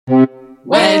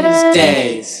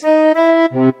Wednesdays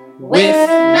with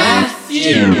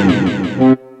Matthew.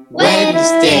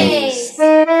 Wednesdays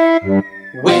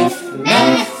with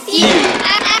Matthew.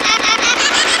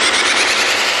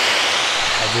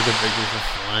 I did the burgers are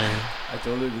flying. I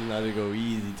told her not to go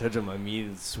easy. Touching my meat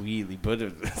is sweetly, but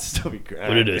it still be great.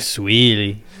 Put it a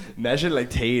sweetie. Imagine like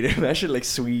tater. Imagine like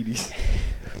sweeties.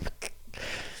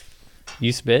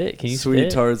 You spit? Can you Sweet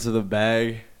spit? tarts in the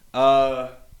bag.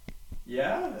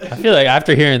 Yeah. I feel like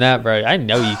after hearing that, bro, I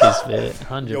know you can spit.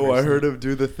 100%. Yo, I heard him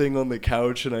do the thing on the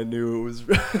couch, and I knew it was.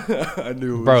 I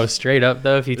knew it was. Bro, straight up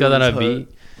though, if you throw that on a was beat,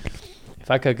 if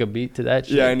I cook a beat to that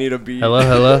shit. Yeah, I need a beat. Hello,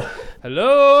 hello,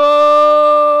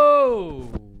 hello.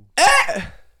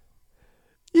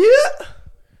 Yeah.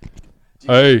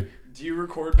 Hey. Do you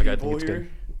record I got people it's here? good.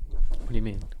 What do you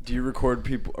mean? Do you record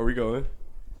people? Are we going?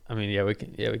 I mean, yeah, we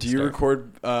can. Yeah, we can. Do you start.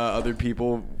 record other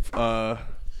people at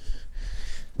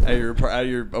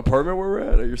your apartment where we're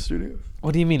at your studio?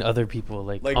 What do you mean, other people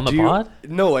like on the do you- pod?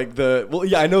 No, like the. Well,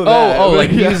 yeah, I know that. Oh,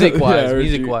 like Yeah, music wise, yeah,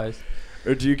 music wise.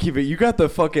 Or do you keep it? You got the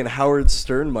fucking Howard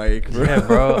Stern mic, bro. Yeah,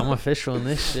 bro, I'm official in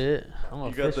this shit. I'm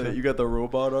official. You got the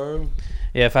robot arm.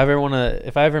 Yeah, if I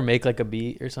ever make like a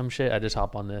beat or some shit, I just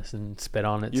hop on this and spit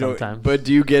on it sometimes. But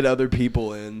do you get other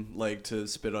people in like to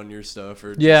spit on your stuff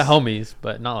or? Yeah, just- homies,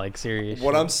 but not like serious.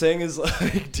 What shit. I'm saying is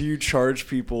like, do you charge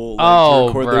people like,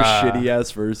 Oh, to record their bruh. shitty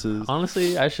ass verses?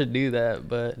 Honestly, I should do that,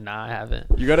 but nah, I haven't.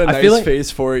 You got a I feel nice like-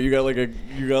 face for it. You got like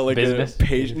Business? a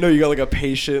patient. No, you got like a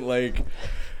patient. Like,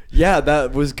 yeah,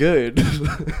 that was good.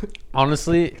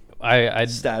 Honestly, I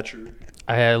Stature.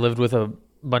 had lived with a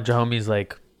bunch of homies,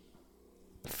 like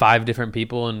 5 different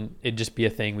people, and it'd just be a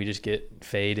thing. We just get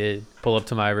faded, pull up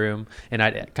to my room, and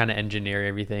I'd kind of engineer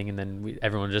everything, and then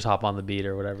everyone would just hop on the beat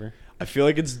or whatever. I feel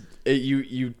like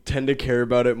you tend to care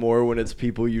about it more when it's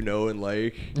people you know and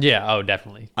like. Yeah, oh,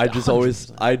 definitely. I just 100%.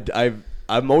 always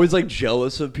I'm always like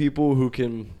jealous of people who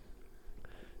can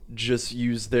just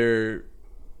use their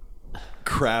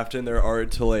craft and their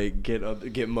art to like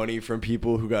get money from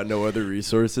people who got no other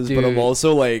resources. But I'm Dude.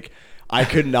 also like, I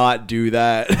could not do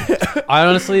that. I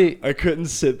honestly, I couldn't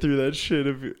sit through that shit.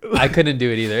 I couldn't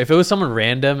do it either. If it was someone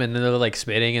random and then they're like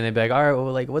spitting and they'd be like, all right,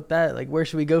 well, like what that, like where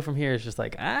should we go from here? It's just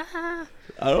like, ah.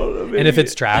 I don't know. Maybe, And if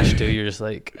it's trash too, you're just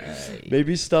like,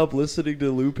 maybe stop listening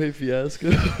to Lupe Fiasco.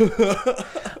 I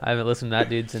haven't listened to that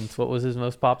dude since what was his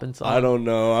most poppin' song? I don't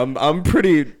know.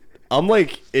 I'm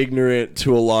like ignorant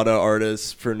to a lot of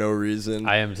artists for no reason.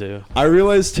 I am too. I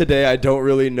realized today I don't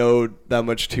really know that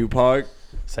much Tupac.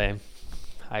 Same.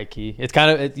 High key. It's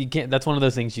kind of you can't. That's one of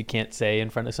those things you can't say in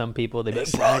front of some people. They be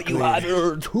like, bro, you out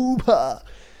here, Tupac.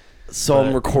 So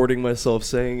I'm recording myself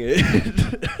saying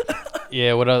it.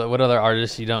 Yeah. What other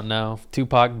artists you don't know?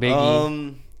 Tupac,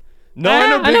 Biggie. No, I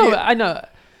know Biggie. I know.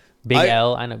 Big I-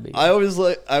 L. I know Biggie. I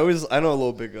know a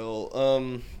little Big L.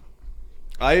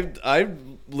 I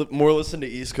more listened to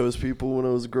East Coast people when I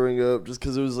was growing up, just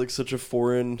because it was like such a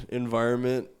foreign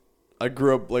environment. I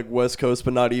grew up like West Coast,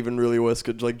 but not even really West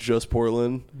Coast, like just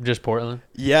Portland. Just Portland.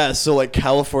 Yeah, so like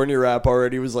California rap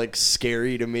already was like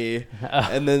scary to me,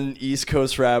 and then East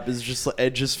Coast rap is just it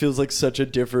just feels like such a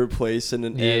different place and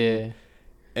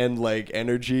like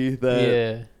energy that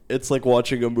Yeah. it's like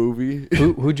watching a movie.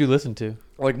 Who'd you listen to?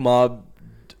 Like Mob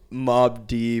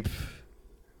Deep,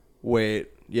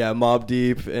 Mob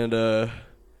Deep and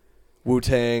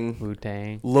Wu-Tang.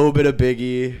 Wu-Tang. Little bit of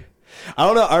Biggie. I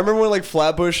don't know. I remember when like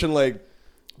Flatbush and like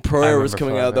Pro Air was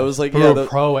coming out. That was like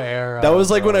Pro Era. that was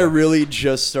like when I really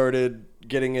just started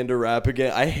getting into rap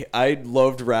again. I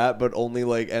loved rap, but only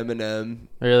like Eminem.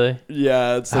 Really?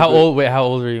 Yeah. It's How old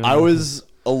were you? I was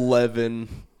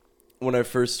 11 when I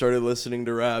first started listening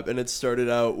to rap, and it started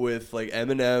out with like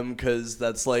Eminem because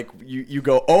that's like you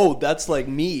go, oh, that's like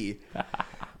me.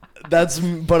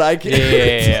 But I can't.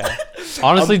 Yeah.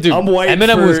 Honestly, dude, I'm white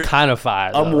Eminem was for- kind of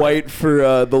fire. I'm though. white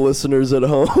for the listeners at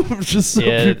home, just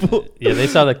so people they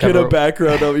saw the get cover. a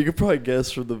background of. You could probably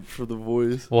guess for the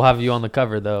voice. We'll have you on the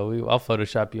cover though. I'll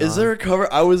Photoshop you. Is there a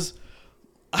cover? I looked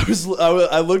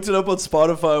it up on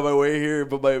Spotify on my way here,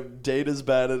 but my data's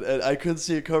bad and I couldn't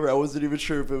see a cover. I wasn't even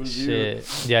sure if it was you.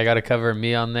 Shit. Yeah, I got to cover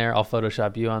me on there. I'll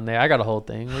Photoshop you on there. I got a whole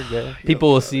thing. We're good.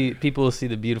 People will see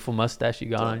the beautiful mustache you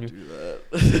got on you. Do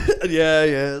that.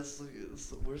 yeah.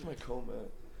 Where's my comb at?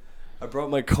 I brought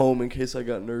my comb in case I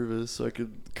got nervous, so I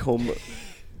could comb.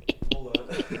 Hold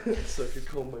on, so I could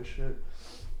comb my shit.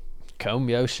 Comb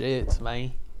your shits,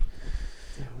 man.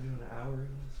 Yeah, we're doing an hour.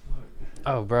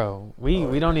 Oh, bro.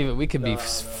 We don't even. We could be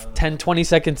 10, 20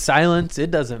 seconds silence.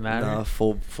 It doesn't matter. Nah,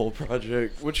 full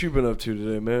project. What you been up to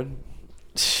today, man?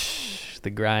 The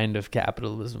grind of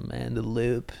capitalism, man. The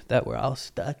loop that we're all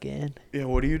stuck in. Yeah,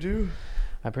 what do you do?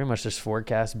 I pretty much just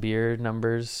forecast beer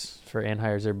numbers for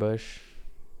Anheuser-Busch.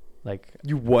 Like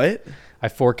You what? I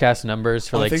forecast numbers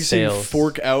for I like think so you sales.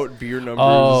 fork out beer numbers.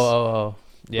 Oh.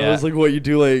 Yeah. I was like, what you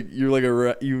do? Like you're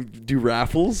like you do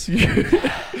raffles?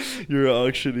 You're an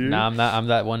auctioneer. Nah, I'm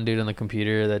that one dude on the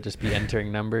computer that just be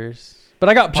entering numbers. But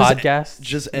I got Just- podcasts.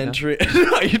 Just you know? enter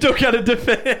it. You don't gotta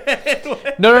defend.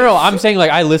 No. I'm saying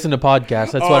like I listen to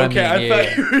podcasts. That's what okay. I mean. I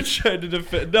thought you were trying to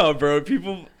defend. No, bro.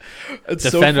 People. It's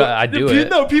Defend so what I do it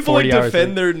No, people like 40 hours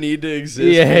defend later. their need to exist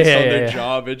Yeah, based on yeah, their yeah.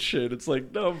 job and shit. It's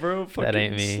like, no, bro. Fucking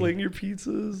ain't me. Sling your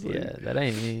pizzas. Like, Yeah, that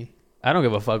ain't me. I don't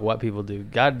give a fuck what people do.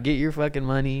 God, get your fucking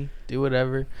money, do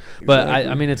whatever. But I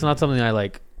Exactly. mean, it's not something I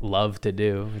like love to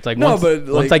do. It's like No, once, but,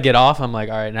 once like- I get off, I'm like,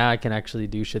 all right, now I can actually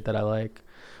do shit that I like,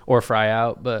 or fry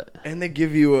out. But And they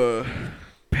give you a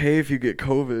pay if you get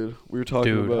COVID. We were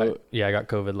talking dude, about. I got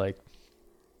COVID like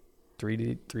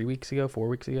 4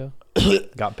 weeks ago.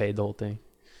 Got paid the whole thing.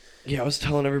 Yeah, I was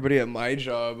telling everybody at my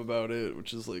job about it,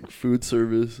 which is like food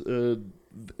service.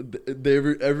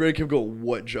 Everybody kept going,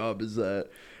 "What job is that?"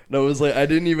 And I was like, I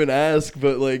didn't even ask,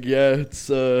 but like, yeah,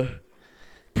 it's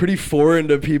pretty foreign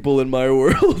to people in my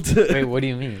world Wait, what do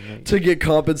you mean? Like, to get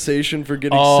compensation for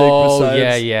getting oh, sick.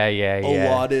 Besides yeah.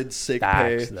 allotted sick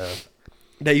Facts, pay though.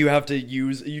 that you have to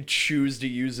use, you choose to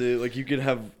use it. Like you could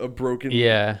have a broken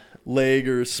Yeah. leg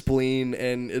or spleen,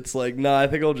 and it's like, nah, I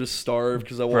think I'll just starve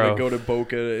because I want Bro. to go to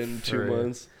Boca in 2 For real.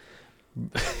 months.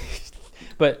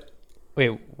 But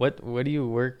wait, what do you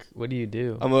work? What do you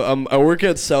do? I work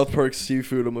at South Park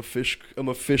Seafood. I'm a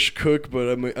fish cook, but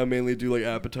I mainly do like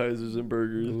appetizers and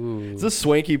burgers. Ooh. It's a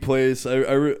swanky place. I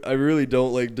really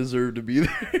don't like deserve to be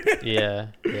there. Yeah.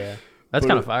 That's But-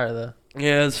 kind of fire though.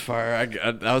 Yeah, it's fire.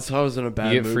 I was in a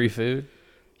bad You get mood. free food.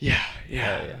 Yeah.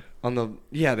 Hell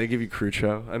yeah. They give you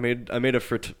crucho. I made a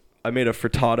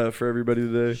frittata for everybody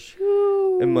today,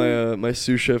 and my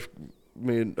sous chef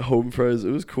made home fries.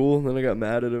 It was cool. And then I got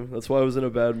mad at him. That's why I was in a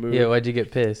bad mood. Yeah, why'd you get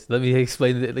pissed? Let me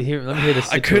explain it. Here, let me hear the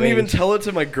situation. I couldn't even tell it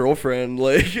to my girlfriend.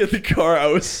 Like in the car, I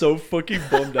was so fucking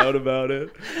bummed out about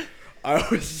it. I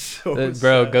was so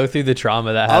Bro, sad. go through the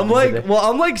trauma that I'm happened. like, today.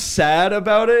 I'm like sad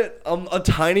about it. I'm a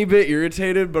tiny bit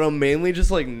irritated, but I'm mainly just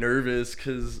like nervous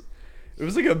because it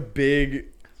was like a big.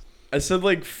 I said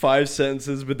like 5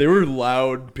 sentences, but they were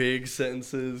loud, big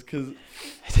sentences.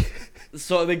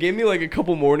 So they gave me like a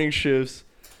couple morning shifts,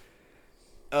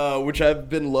 which I've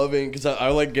been loving because I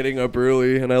like getting up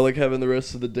early and I like having the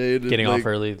rest of the day to Getting like, off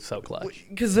early is so clutch.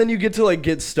 because then you get to like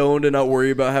get stoned and not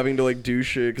worry about having to like do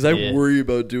shit. Because I Yeah. worry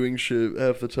about doing shit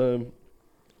half the time.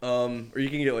 Or you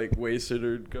can get like wasted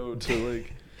or go to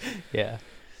like Yeah.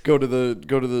 go to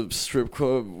the strip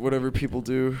club, whatever people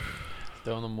do.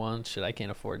 Throwing them once. Shit, I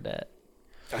can't afford that.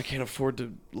 I can't afford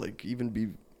to like even be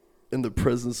in the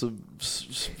presence of.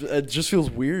 It just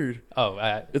feels weird. Oh,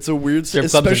 It's a weird, Strip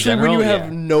clubs in especially when you general?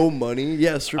 have Yeah. no money.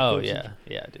 Yeah, strip clubs.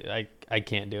 Yeah, dude. I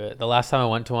can't do it. The last time I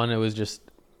went to one, it was just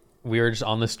we were just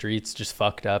on the streets, just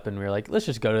fucked up, and we were like, let's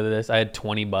just go to this. I had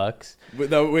 $20. Wait,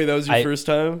 that was your first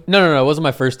time? No, it wasn't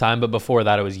my first time, but before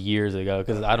that, it was years ago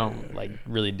because I don't like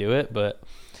really do it. But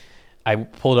I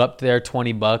pulled up there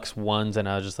 $20 once, and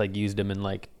I was just like used them in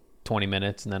like 20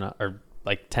 minutes, and then or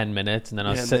like 10 minutes, and then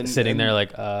I was Yeah, and sitting then- there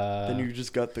like, Then you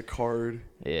just got the card.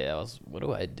 yeah, what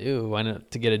do I do? Why not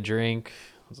to get a drink?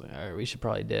 I was like, all right, we should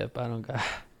probably dip. I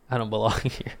don't belong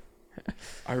here.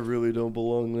 I really don't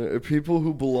belong there. People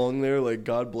who belong there, like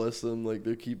God bless them, like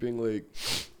they're keeping like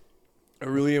a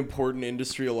really important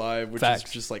industry alive, which Facts.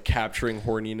 is just like capturing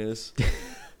horniness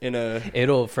in a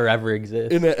It'll forever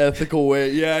exist. in an ethical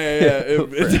way. Yeah. It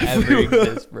Forever definitely will.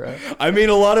 exist, bro. I mean,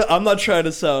 I'm not trying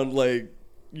to sound like,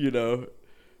 you know,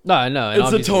 No, I know. and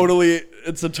obviously-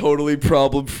 it's a totally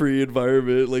problem-free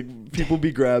environment. Like people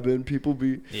be grabbing, people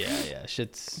be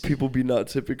shit's. not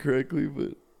tipping correctly,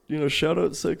 but. You know, shout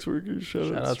out sex workers. Shout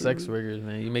Shout out sex workers,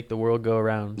 man. You make the world go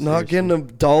around. Not seriously.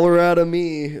 getting $1 out of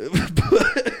me.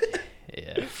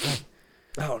 Yeah.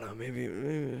 I don't know.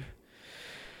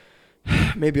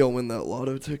 Maybe I'll win that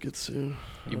lotto ticket soon.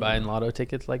 You buying lotto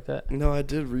tickets like that? No, I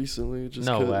did recently.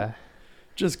 No way.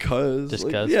 Just cause. Just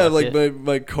Like, 'cause, yeah, fuck like it.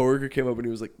 my coworker came up and he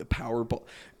was like the Powerball.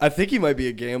 I think he might be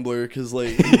a gambler because like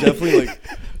he definitely like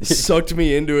sucked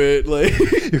me into it. Like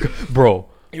Bro.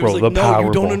 he was like, the no,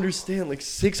 you don't Powerball." understand. Like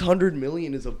 600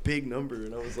 million is a big number,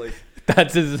 and I was like.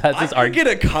 That's his I can argument. get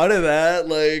a cut of that.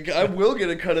 Like, I will get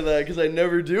a cut of that because I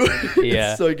never do it.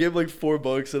 Yeah. So I gave like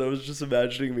 $4, and I was just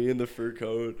imagining me in the fur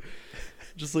coat,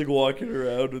 just like walking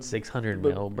around. And 600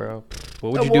 but- mil, bro.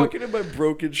 What would I'm you do? walking in my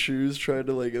broken shoes, trying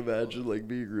to like imagine like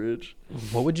being rich.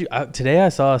 What would you? Today I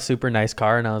saw a super nice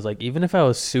car, and I was like, even if I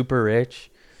was super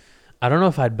rich, I don't know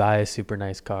if I'd buy a super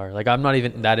nice car. Like I'm not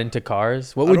even that into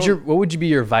cars. What I would don't- what would you be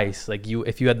your vice? Like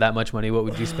if you had that much money, what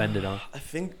would you spend it on? I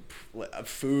think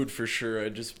food for sure. I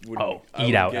just would Oh, I eat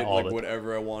would out get all like the-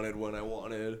 whatever I wanted when I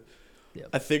wanted. Yep.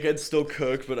 I think I'd still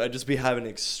cook, but I'd just be having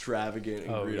extravagant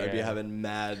Oh, ingredients. I'd be yeah. having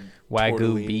mad Wagyu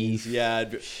tortellinis. beef. Yeah,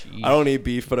 Sheesh. I don't eat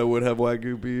beef, but I would have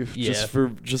Wagyu beef Yeah. just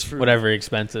for Whatever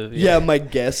expensive. Yeah, my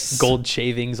guests. Gold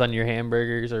shavings on your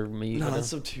hamburgers or meat. No, whatever. that's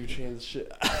some 2 Chainz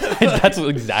shit. That's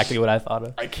exactly what I thought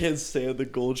of I can't stand the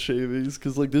gold shavings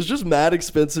because like there's just mad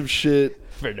expensive shit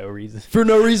for no reason. for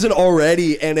no reason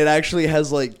already, and it actually has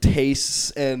like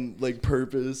tastes and like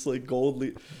purpose, like gold.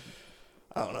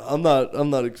 I don't know. I'm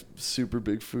not a super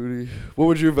big foodie. What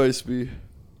would your advice be?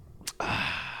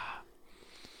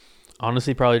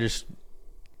 Honestly, probably just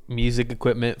music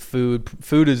equipment, food.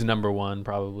 Food is number one,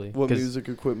 probably. What 'Cause music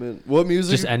equipment? What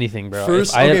music? Just anything, bro.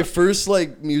 First, If I had- first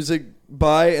like music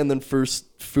buy, and then first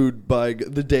food buy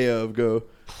the day of go.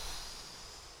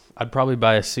 I'd probably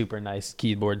buy a super nice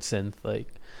keyboard synth, like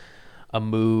a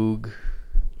Moog.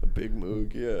 A big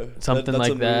Moog, yeah. Something That's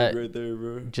like a Moog that. right there,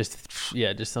 bro. Just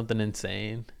something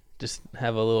insane. Just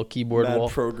have a little keyboard Mad wall.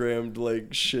 programmed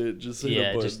like shit. Just hit a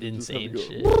Yeah, button, just have insane it go.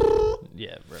 shit.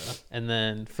 Yeah, bro. And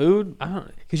then food, I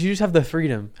don't, because you just have the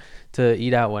freedom to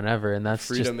eat out whenever, and that's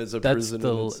Freedom just, is a that's prison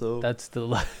the in itself. that's the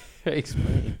life.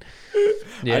 Explain.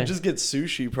 Yeah, I'd just get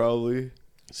sushi probably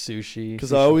sushi.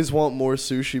 because I always want more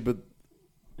sushi, but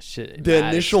shit. the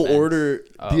mad initial expense. order,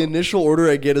 Oh. the initial order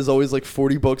I get is always like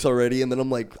 $40 already, and then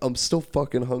I'm like, I'm still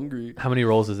fucking hungry. How many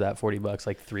rolls is that? $40?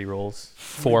 Like 3 rolls,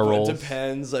 4 It rolls.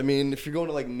 depends. I mean, if you're going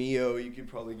to like Mio, you could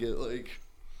probably get like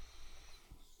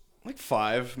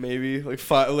 5 maybe, like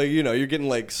 5. Like you're getting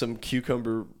like some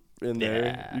cucumber in there.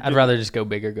 Yeah, You I'd get- rather just go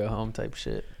big or go home type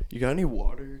shit. You got any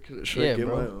water? Should I Yeah, get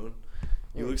bro. my own?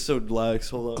 You look so lax.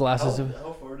 Hold on. Glasses How, of-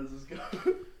 how far does this go?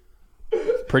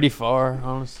 Pretty far,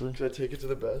 honestly. Should I take it to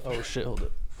the bathroom? Oh shit! Hold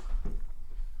it.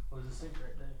 What is the sink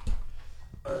right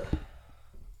there?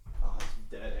 Oh, it's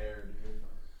dead air,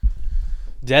 dude.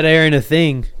 Dead air ain't a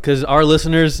thing, cause our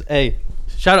listeners. Hey,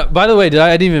 shout out. By the way,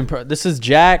 I didn't even. This is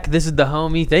Jack. This is the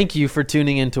homie. Thank you for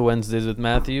tuning into Wednesdays with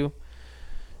Matthew.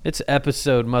 It's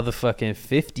episode motherfucking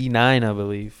 59, I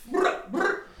believe.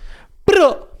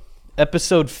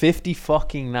 Episode 50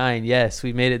 Yes,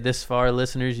 we made it this far,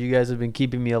 listeners. You guys have been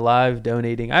keeping me alive,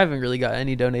 donating. I haven't really got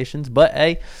any donations, but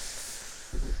hey,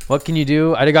 what can you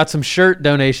do? I got some shirt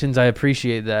donations. I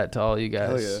appreciate that to all you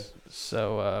guys. Hell yeah.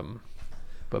 So,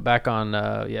 but back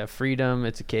on, freedom.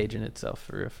 It's a cage in itself,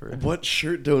 for real, for real. What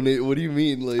shirt donate? What do you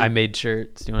mean? Like I made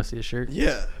shirts. Do you want to see a shirt?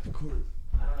 Yeah, of course.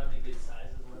 I don't have any good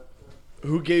sizes left.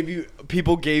 Who gave you?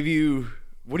 People gave you.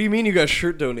 What do you mean you got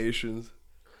shirt donations?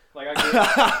 Like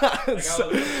I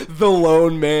The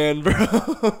lone man, bro.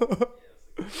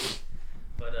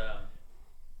 but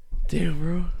Damn,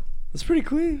 bro. That's pretty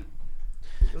clean.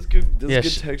 That's good. That's Yeah,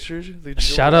 good texture. They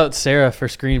shout out Sarah for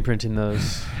screen printing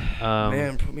those.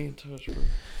 Man, put me in touch, bro.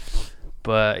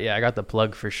 But yeah, I got the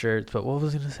plug for shirts. But what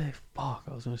was I gonna say? Fuck,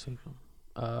 I was gonna say something.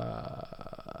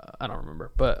 I don't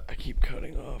remember. But I keep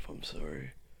cutting off. I'm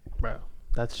sorry. bro,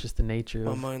 that's just the nature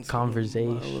My of mind's going a mile a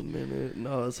conversation. minute.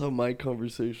 No, that's how my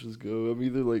conversations go. I'm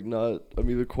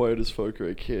either quiet as fuck or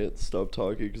I can't stop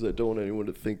talking because I don't want anyone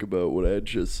to think about what I had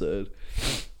just said.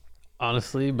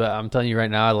 Honestly, but I'm telling you right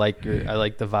now, I like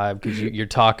the vibe because you're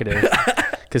talkative.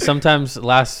 Because sometimes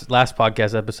last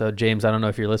podcast episode, James, I don't know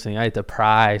if you're listening. I had to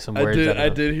pry some words. I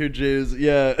did hear James.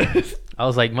 Yeah. I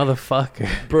was like, motherfucker.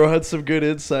 Bro had some good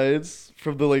insights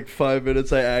from the 5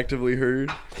 minutes I actively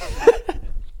heard.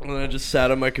 And I just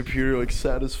sat on my computer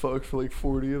sad as fuck for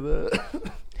 40 of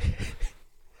that.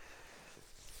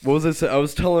 What was I saying? I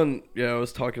was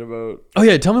talking about. Oh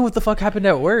yeah, tell me what the fuck happened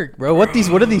at work, bro. What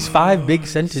are these 5 big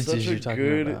sentences Such a you're talking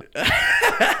good.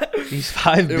 about? These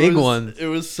 5 big ones. It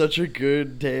was such a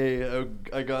good day.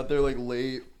 I got there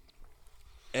late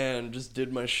and just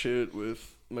did my shit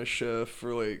with my chef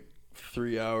for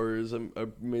 3 hours. I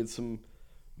made some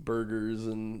burgers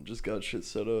and just got shit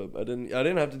set up. I didn't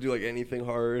have to do anything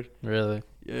hard. Really?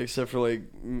 Yeah, except for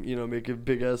make a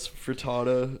big ass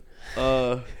frittata.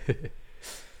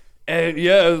 And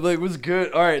yeah, it was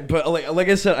good. All right, but like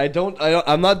I said,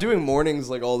 I'm not doing mornings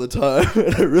all the time,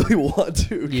 and I really want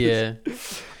to. 'Cause Yeah.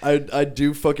 I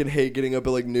do fucking hate getting up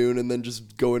at noon and then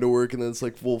just going to work, and then it's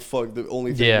well, fuck. The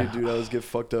only thing Yeah. you do now is get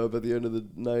fucked up at the end of the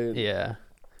night. Yeah.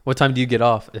 What time do you get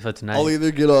off if it's night? I'll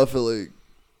either get off at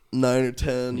 9 or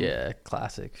 10. Yeah,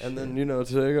 classic. And shit. then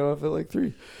today I got off at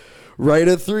 3. Right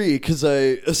at 3, because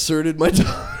I asserted my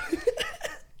time.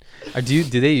 Do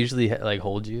they usually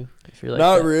hold you if you're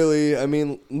Not that? really. I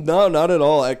mean, no, not at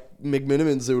all. At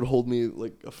McMinimans, they would hold me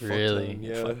a fuck Really? ton.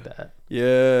 Yeah. Fuck that.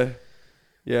 Yeah.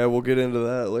 Yeah, we'll get into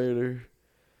that later.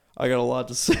 I got a lot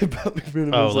to say about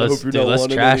McMiniman's. Oh, let's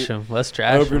trash him. Let's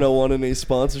trash I hope you're him. not wanting any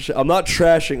sponsorship. I'm not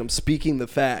trashing. I'm speaking the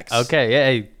facts. Okay, yeah,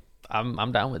 hey,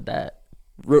 I'm down with that.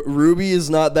 Ruby is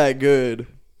not that good.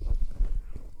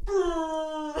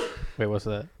 Wait, what's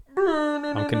that?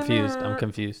 I'm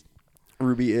confused.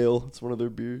 Ruby Ale. It's one of their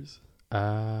beers.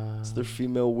 Uh, It's their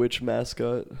female witch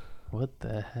mascot. what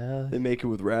the hell? They make it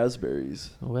with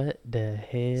raspberries. What the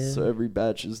hell? So every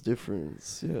batch is different.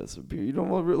 Yeah, it's a beer. You don't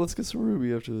want? Let's get some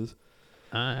Ruby after this.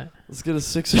 Alright. Let's get a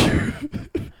 6.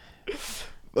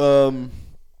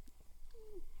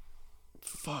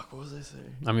 Fuck. What was I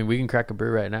saying? I mean, we can crack a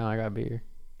brew right now. I got beer.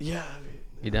 Yeah.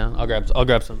 You down? I'll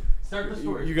grab some. Start the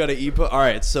story. You got to EPA. All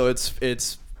right. So it's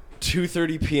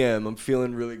 2:30 p.m. I'm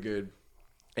feeling really good,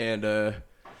 and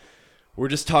we're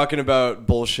just talking about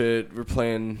bullshit. We're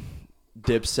playing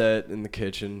Dipset in the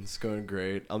kitchen. It's going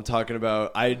great. I'm talking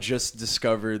about. I just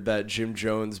discovered that Jim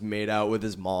Jones made out with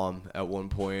his mom at one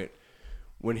point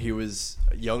when he was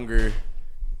younger.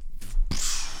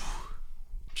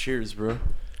 Cheers, bro.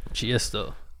 Cheers,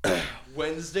 though.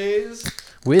 Wednesdays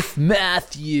With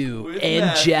Matthew With and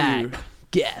Matthew. Jack,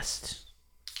 guest.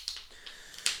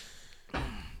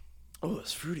 Oh,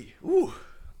 it's fruity. Ooh,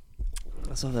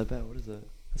 that's not that bad. What is that?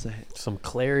 That's a. Some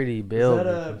clarity, Is Bale. that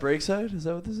a Breakside? Is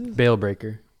that what this is? Bale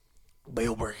breaker.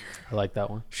 Bale breaker. I like that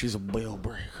one. She's a bale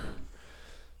breaker.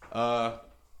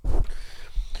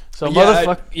 So, Yeah,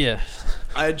 motherfucker. Yeah.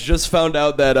 I just found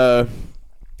out that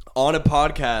on a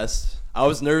podcast, I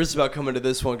was nervous about coming to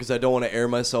this one because I don't want to air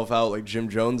myself out like Jim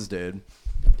Jones did.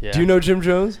 Yeah. Do you know Jim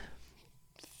Jones?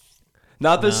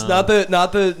 Not this, No.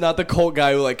 not the cult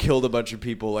guy who like killed a bunch of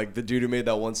people, like the dude who made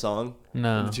that one song in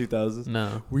No. the 2000s.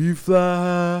 No. We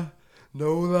fly,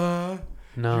 no lie.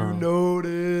 No. You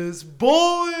notice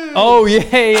bowling. Oh,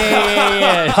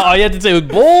 yeah. All you had to say was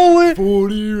bowling.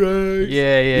 40 ranks.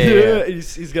 Yeah.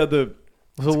 He's got the.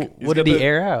 So, He's what did got he the-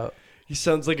 air out? He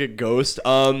sounds like a ghost.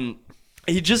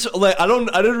 He just like I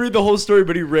didn't read the whole story,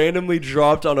 but he randomly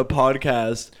dropped on a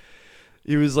podcast.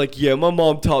 He was like, "Yeah, my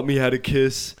mom taught me how to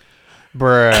kiss."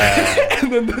 Bruh.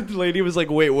 And then the lady was like,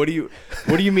 "Wait, what do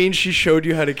you mean she showed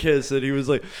you how to kiss?" And he was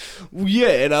like, well,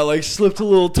 "Yeah," and I like slipped a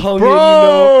little tongue in,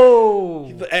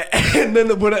 Bro. And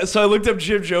then so I looked up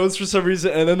Jim Jones for some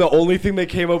reason, and then the only thing that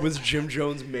came up was Jim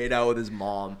Jones made out with his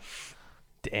mom.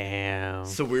 Damn.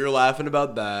 So we were laughing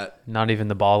about that. Not even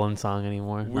the ballin' song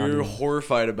anymore. We were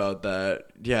horrified about that.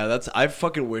 Yeah, I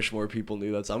fucking wish more people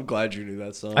knew that song. I'm glad you knew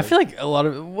that song. I feel like a lot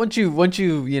of once you some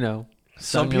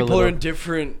sung it a people are in little-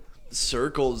 different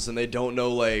circles and they don't know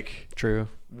like True.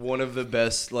 one of the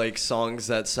best like songs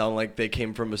that sound like they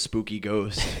came from a spooky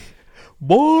ghost.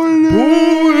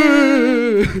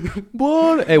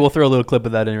 Boy. Hey, we'll throw a little clip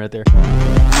of that in right there. We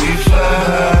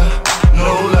fly,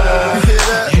 no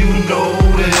lie. You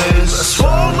notice,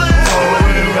 swollen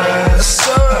rise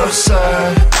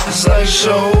outside. It's like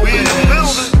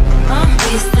showbiz.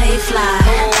 We stay fly,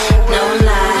 no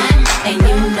lie, and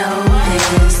you know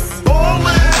this.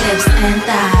 Lips and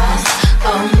thighs,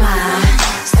 oh my,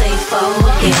 stay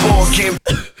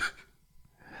focused.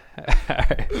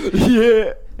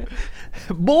 Yeah.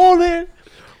 Ballin'.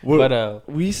 But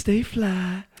we stay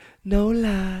fly, no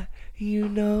lie. You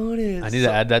notice. I need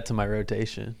to add that to my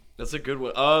rotation. That's a good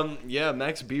one. Yeah,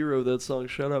 Max B wrote that song.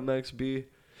 Shout out Max B.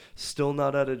 Still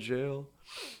not out of jail.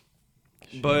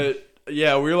 But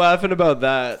yeah, we were laughing about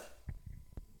that.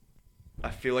 I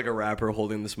feel like a rapper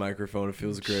holding this microphone. It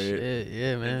feels great. Shit,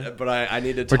 yeah, man. But I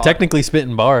need to We're talk. technically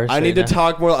spitting bars. I need right to now.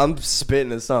 talk more. I'm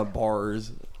spitting. It's not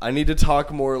bars. I need to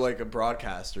talk more like a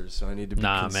broadcaster. So I need to be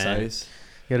Nah, man. concise.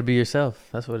 You gotta be yourself.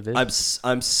 That's what it is.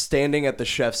 I'm standing at the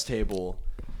chef's table.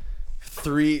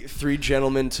 Three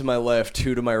gentlemen to my left,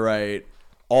 2 to my right.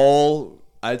 All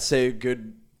I'd say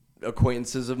good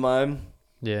acquaintances of mine.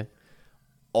 Yeah.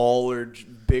 All are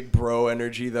big bro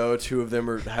energy though. 2 of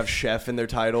them have chef in their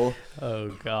title. Oh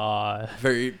God.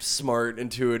 Very smart,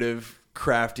 intuitive,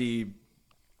 crafty,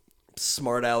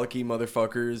 smart alecky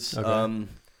motherfuckers. Okay.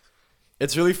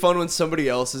 It's really fun when somebody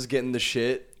else is getting the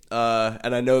shit.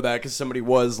 And I know that because somebody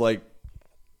was like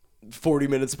 40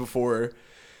 minutes before.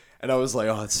 And I was like,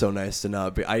 oh, it's so nice to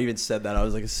not be. I even said that. I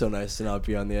was like, it's so nice to not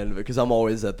be on the end of it because I'm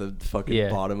always at the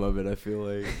fucking bottom of it. I feel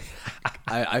like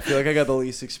I feel like I got the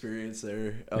least experience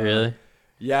there. Really?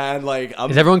 Yeah, and like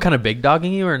Is everyone kind of big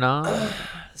dogging you or not?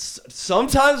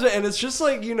 sometimes, and it's just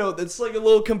like it's like a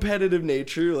little competitive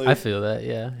nature. Like I feel that.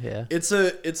 Yeah. it's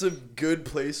a good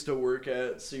place to work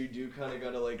at, so you do kind of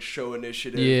gotta like show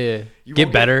initiative. Yeah. You Get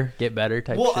won't better. Get better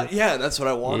type Well, shit. yeah, that's what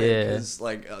I wanted. Yeah. Because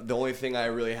like the only thing I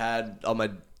really had on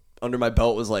my under my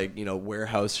belt was like, you know,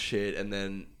 warehouse shit and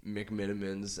then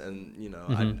McMinimans, and you know,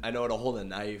 I know how to hold a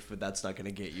knife, but that's not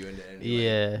gonna get you into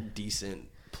any like, decent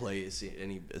place,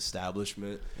 any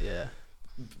establishment. Yeah.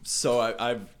 So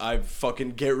I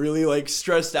fucking get really like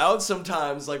stressed out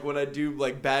sometimes, like when I do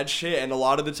like bad shit, and a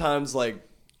lot of the times like,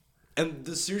 and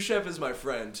the sous chef is my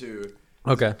friend too.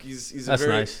 Okay. He's That's a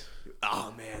very, nice.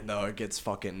 Oh man, no, it gets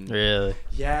fucking Really?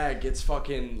 Yeah, it gets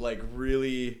fucking like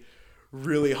really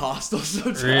hostile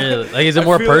sometimes. Really? Like, is it I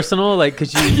more feel personal? Like,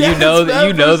 cause you Yeah, know it's that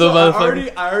you mad know the personal.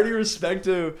 motherfucker. I already respect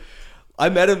him. I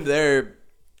met him there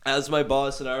as my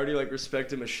boss, and I already like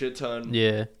respect him a shit ton.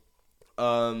 Yeah.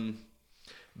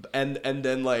 And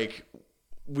then like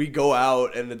we go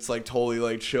out and it's like totally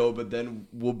like chill, but then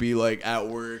we'll be like at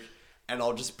work and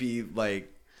I'll just be like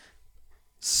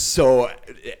so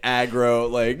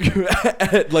aggro, like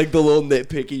the little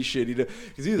nitpicky shit he does,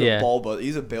 because he's a ball butt,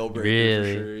 he's a bail breaker.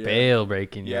 Really? For sure, yeah. Bail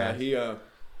breaking. Yeah, Yeah. he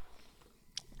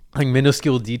Like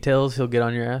minuscule details he'll get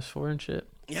on your ass for and shit.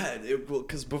 yeah,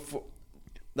 because before,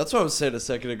 that's what I was saying a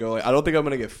second ago. Like, I don't think I'm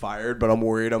gonna get fired, but I'm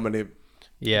worried I'm gonna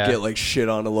get like shit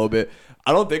on a little bit.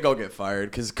 I don't think I'll get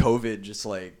fired because COVID just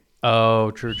like.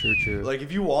 Oh, true. Like,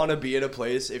 if you want to be in a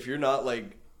place, if you're not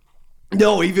like,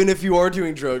 no, even if you are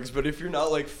doing drugs, but if you're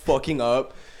not like fucking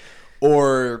up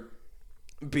or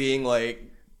being like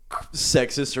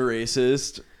sexist or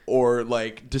racist or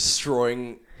like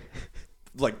destroying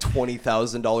like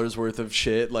 $20,000 worth of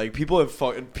shit, like people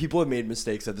have made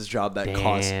mistakes at this job that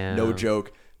cost, no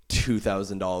joke,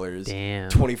 $2,000, Damn.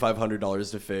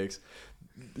 $2,500 to fix.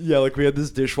 Yeah, like we had this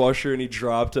dishwasher and he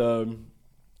dropped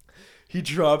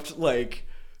like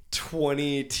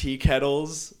 20 tea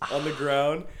kettles on the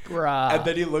ground. Bruh. And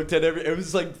then he looked at it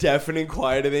was like deafening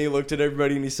quiet, and then he looked at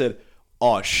everybody and he said,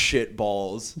 "Oh shit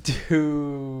balls."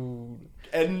 Dude.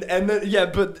 And then yeah,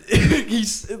 but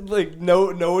he's like no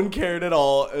one cared at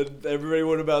all, and everybody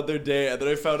went about their day. And then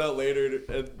I found out later,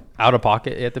 and Out of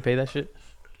pocket, you have to pay that shit?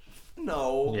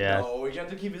 no, Yeah. he got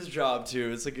to keep his job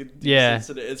too. It's like a Yeah.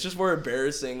 it's just more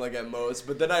embarrassing like at most.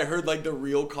 But then I heard like the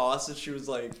real cost, and she was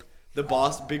like,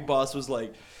 big boss was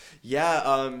like,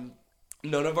 yeah,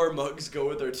 none of our mugs go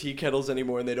with our tea kettles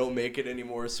anymore, and they don't make it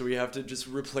anymore, so we have to just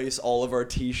replace all of our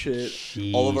tea shit,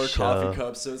 all of our coffee Sheesh.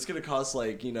 cups. So it's gonna cost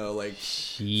like, you know, like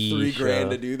Sheesh. $3,000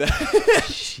 to do that.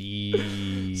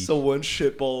 Sheesh. So one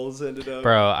shit balls ended up.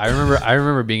 Bro, I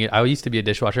remember being. I used to be a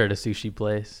dishwasher at a sushi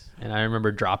place, and I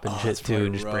remember dropping shit that's too probably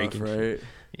and just rough, breaking right? shit.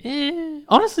 Yeah,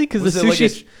 honestly, because Was the it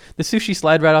like sushi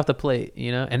slide right off the plate,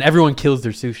 you know, and everyone kills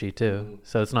their sushi too.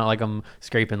 So it's not like I'm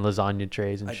scraping lasagna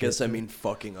trays and I shit. guess I mean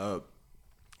fucking up.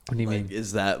 What do you Like, mean?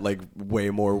 is that like way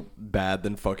more bad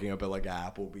than fucking up at like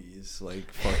Applebee's,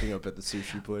 like fucking up at the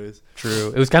sushi place? True.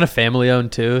 It was kind of family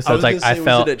owned too, so it's like I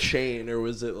felt was it a chain or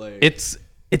was it like it's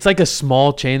like a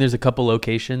small chain. There's a couple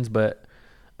locations, but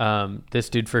this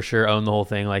dude for sure owned the whole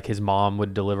thing. Like his mom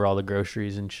would deliver all the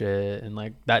groceries and shit, and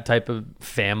like that type of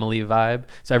family vibe.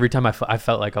 So every time I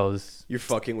felt like I was you're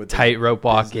fucking with tightrope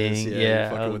their walking. business, Yeah,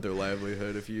 you're fucking with their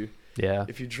livelihood if you yeah.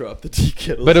 drop the tea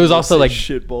kettles. But it was and also say like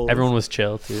shit balls. everyone was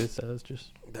chill too, so it was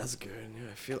just That's good.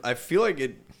 Yeah, I feel like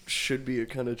it should be a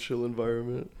kind of chill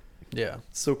environment. yeah.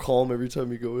 It's so calm every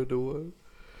time you go into one.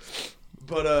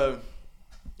 But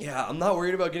yeah, I'm not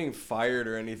worried about getting fired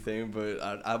or anything, but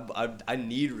I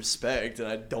need respect, and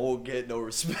I don't get no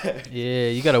respect. Yeah,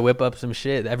 you gotta whip up some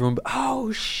shit. Everyone,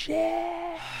 oh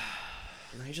shit.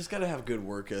 You just gotta have good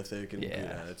work ethic and Yeah.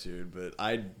 good attitude. But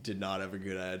I did not have a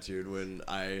good attitude when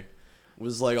I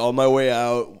was like on my way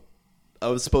out. I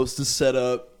was supposed to set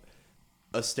up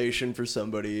a station for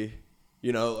somebody,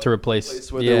 you know, like To replace- the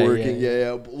place where yeah, they're working. yeah.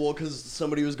 Yeah. Well, because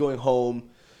somebody was going home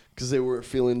because they weren't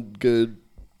feeling good.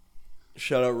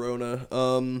 Shout out Rona.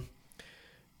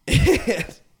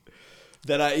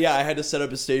 Then I had to set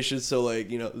up a station so like,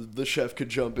 you know, the chef could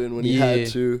jump in when he Yeah. had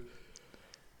to.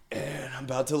 And I'm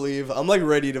about to leave. I'm like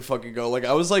ready to fucking go. Like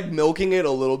I was like milking it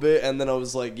a little bit, and then I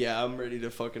was like, yeah, I'm ready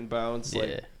to fucking bounce. Yeah.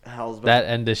 Like Hal's about That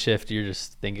end of shift, you're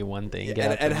just thinking one thing. yeah,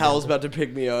 get out and there Hal's go. about to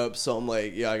pick me up, so I'm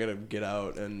like, yeah, I gotta get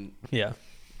out. And Yeah.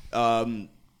 I'm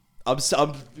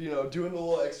you know doing a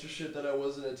little extra shit that I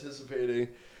wasn't anticipating,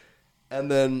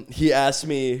 and then he asked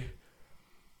me,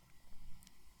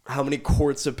 how many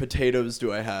quarts of potatoes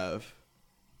do I have?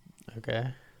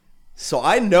 Okay. So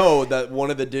I know that one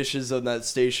of the dishes on that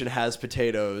station has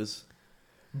potatoes,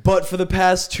 but for the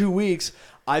past 2 weeks,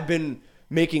 I've been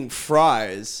making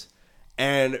fries,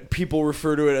 And people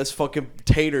refer to it as fucking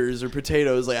taters or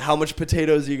potatoes. Like, how much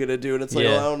potatoes are you gonna do? And it's like,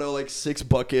 Yeah. I don't know, like 6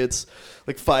 buckets,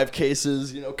 like 5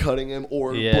 cases, you know, cutting them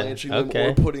or Yeah, blanching them okay.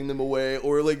 or putting them away,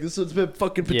 or like this has been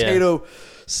fucking potato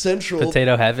central.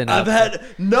 Potato heaven. I've up. had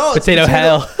no it's Potato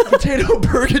hell. potato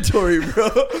purgatory, bro.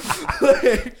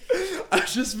 Like, I've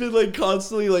just been like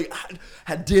constantly like,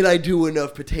 did I do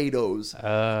enough potatoes?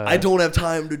 I don't have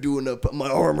time to do enough. My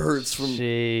arm hurts from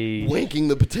Sheesh. wanking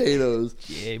the potatoes.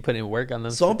 Yeah, you put in work on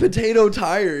them. So I'm potato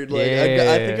tired. Like I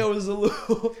Yeah. think I was a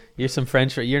little. You're some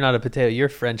French. You're not a potato. You're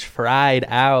French fried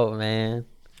out, man.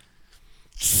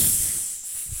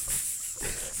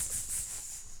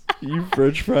 You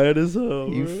French fried as hell.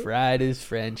 You bro. fried is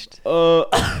Frenched. Oh,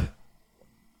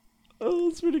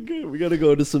 that's pretty good. We gotta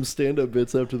go into some stand-up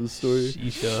bits after the story.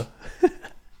 Shisha.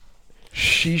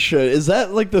 Shisha, is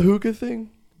that like the hookah thing?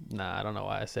 Nah, I don't know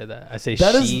why I say that. I say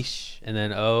That is- sheesh and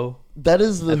then oh. That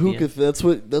is the At the hookah. end.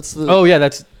 That's the. Oh yeah,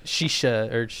 that's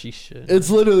shisha or shisha. It's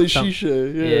literally Some-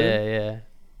 shisha. Yeah. yeah.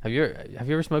 Have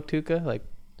you ever smoked hookah? Like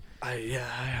I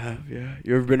have. Yeah.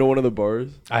 You ever been to one of the bars?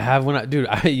 I have when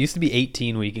I used to be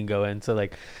 18 we can go in. So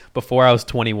like before I was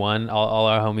 21, all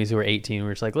our homies who were 18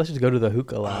 were just like, let's just go to the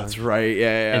hookah Oh, lounge. that's right.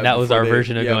 Yeah. And that was before our they-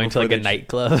 version of yeah, going to before like a they-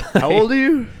 nightclub. How old are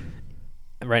you?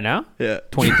 Right now? Yeah.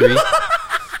 23.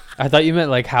 I thought you meant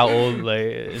like how old, like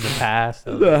in the past.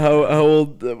 I was like, How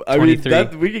old? I mean, 23.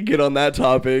 that we could get on that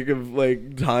topic of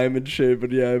like time and shit.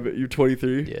 But yeah, but you're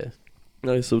 23. yeah.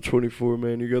 Nice. So 24,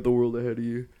 man. You got the world ahead of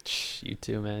you. You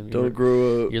too, man. Don't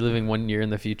grow up. You're living 1 year in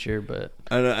the future, but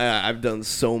I've done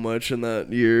so much in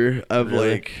that year. I've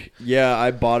Really? like, yeah, I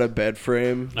bought a bed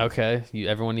frame. okay.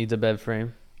 Everyone needs a bed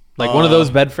frame, like one of those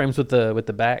bed frames with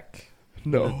the back.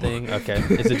 No. Thing. Okay.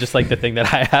 Is it just like the thing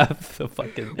that I have? The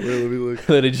fucking. Wait, let me look.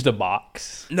 Literally just a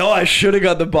box. No, I should have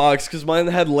got the box because mine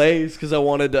had legs because I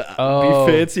wanted to Oh.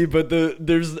 be fancy. But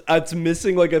it's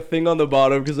missing like a thing on the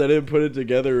bottom because I didn't put it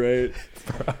together right.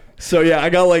 So yeah,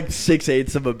 I got like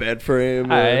 6/8 of a bed frame.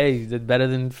 Hey, you did better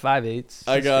than 5/8.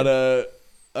 I got a.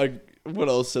 What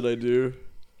else did I do?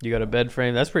 You got a bed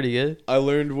frame. That's pretty good. I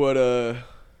learned what a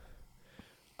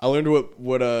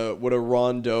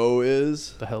rondeau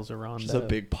is. The hell's a rondo? It's a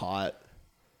big pot.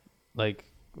 Like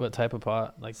what type of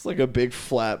pot? Like It's like a big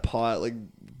flat pot, like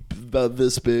about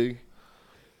this big.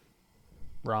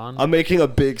 Ron? I'm making a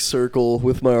big circle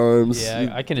with my arms. Yeah,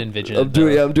 I can envision I'm it.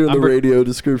 doing. though. I'm doing the re- radio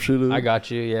description. Of I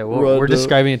got you. Yeah, Rondo. we're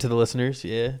describing it to the listeners.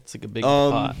 Yeah, it's like a big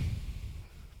pot.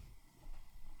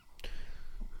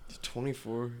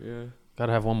 24. Yeah.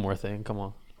 Gotta have one more thing. Come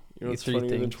on. You know what's Three funnier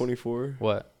than things. 24?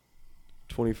 What?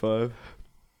 25.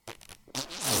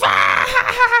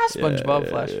 SpongeBob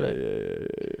flashback. Yeah.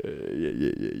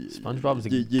 SpongeBob's a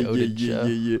goated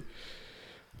show.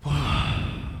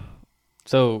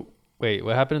 So wait,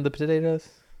 what happened to the potatoes?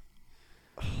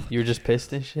 You were just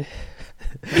pissed and shit.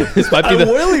 This might I be the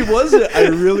really wasn't. I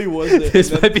really wasn't. this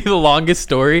And then- might be the longest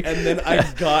story. And then I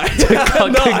got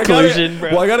Conclusion,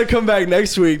 bro. Well, I gotta come back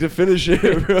next week to finish it,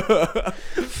 bro.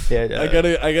 Yeah,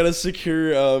 I gotta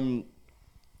secure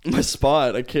my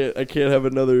spot. I can't have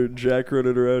another Jack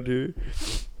running around here.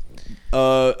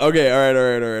 Okay, all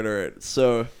right.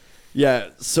 So, yeah.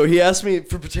 So he asked me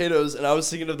for potatoes, and I was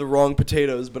thinking of the wrong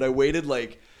potatoes, but I waited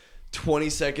like 20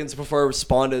 seconds before I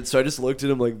responded. So I just looked at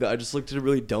him like that. I just looked at him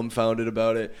really dumbfounded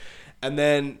about it, and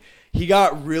then he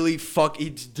got really he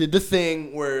did the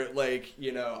thing where, like,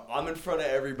 you know, I'm in front of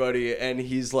everybody and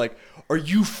he's like, are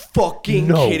you fucking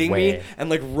No kidding way. me? And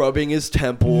like rubbing his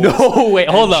temples. No way.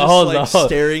 and Hold on, just, hold like, on.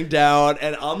 staring down,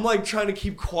 and I'm like trying to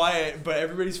keep quiet, but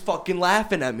everybody's fucking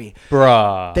laughing at me.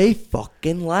 Bruh. They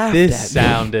fucking laughed This at me.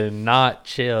 sounded not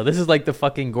chill. This is like the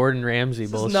fucking Gordon Ramsay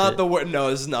This bullshit. is not the word. No,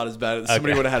 this is not as bad.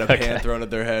 Somebody Okay, would have had a okay. pan thrown at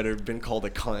their head or been called a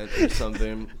cunt or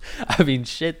something. I mean,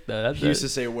 shit though. That's He used to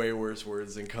say way worse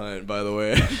words than cunt, by the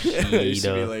way. It used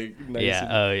to be like nice. yeah.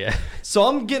 and- Oh yeah. So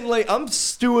I'm getting like, I'm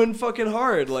stewing fucking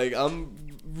hard. Like, I'm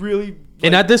really. And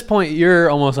like, at this point, you're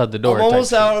almost out the door. I'm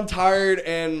almost type out. I'm tired,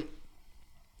 and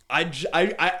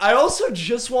I also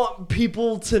just want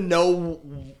people to know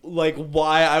like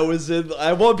why I was in.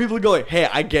 I want people to go like, "Hey,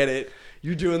 I get it.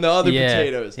 You're doing the other Yeah,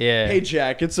 potatoes. yeah. Hey,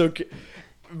 Jack, it's okay."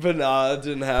 But nah, it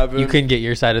didn't happen. shit. You couldn't get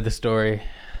your side of the story.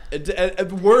 At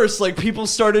worse, like people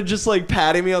started just like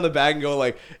patting me on the back and going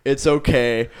like, "It's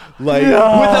okay," like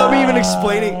without me even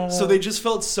explaining. So they just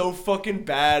felt so fucking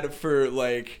bad for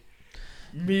like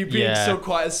me being Yeah. so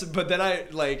quiet. But then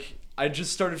I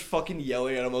just started fucking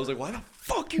yelling at him. I was like, "Why the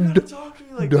fuck you gotta talk to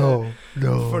me like that?" No.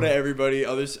 In front of everybody.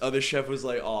 Other chef was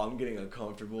like, "Oh, I'm getting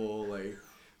uncomfortable."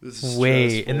 This is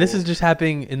Wait, and this is stressful. just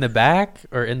happening in the back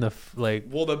or in the like?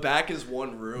 Well, the back is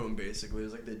one room basically.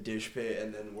 It's like the dish pit,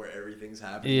 and then where everything's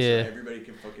happening. Yeah. So everybody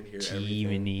can fucking hear everything.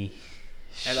 Jiminy.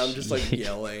 And I'm just like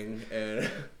yelling and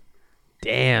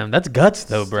Damn, that's guts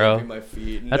though, stamping bro. my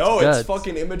feet. That's No, guts. it's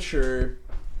fucking immature.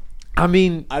 I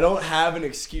mean, I don't have an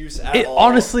excuse at it all.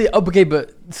 honestly. Okay,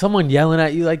 but someone yelling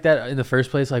at you like that in the first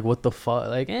place, like what the fuck?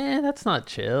 Like, that's not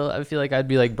chill. I feel like I'd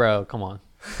be like, bro, come on,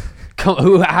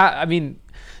 I mean,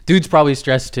 dude's probably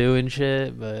stressed too and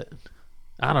shit, but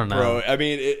I don't know. Bro, I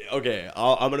mean, okay,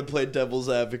 I'm going to play devil's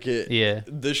advocate. Yeah.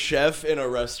 The chef in a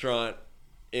restaurant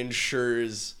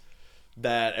ensures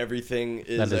that everything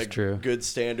is That is a true. good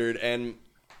standard. And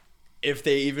if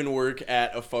they even work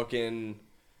at a fucking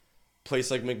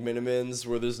place like McMiniman's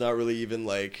where there's not really even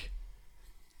like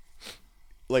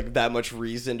that much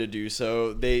reason to do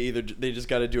so, they just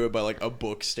got to do it by like a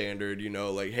book standard, you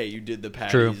know, like, hey, you did the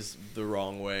patties the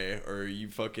wrong way, or you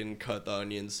fucking cut the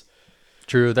onions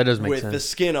True, that does make with sense. the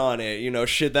skin on it, you know,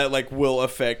 shit that like will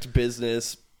affect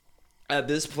business. At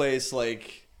this place,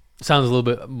 like, Sounds a little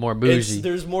bit more bougie.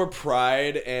 there's more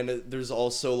pride, and there's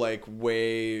also like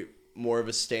way more of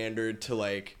a standard to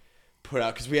like put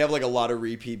out, because we have like a lot of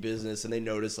repeat business, and they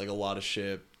notice like a lot of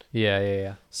shit.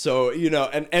 Yeah. So, you know,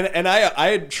 and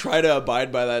I try to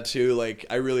abide by that too. Like,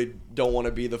 I really don't want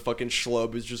to be the fucking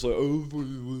schlub who's just like, oh,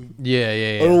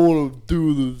 Yeah. I don't want to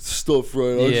do the stuff right.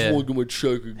 I Yeah. just want to get my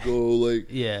check and go. Like,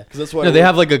 Yeah. 'cause that's why No, I they work-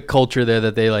 have like a culture there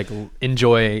that they like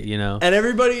enjoy, you know. And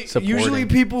everybody, Supporting. usually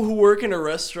people who work in a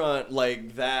restaurant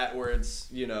like that, where it's,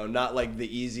 you know, not like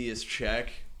the easiest check.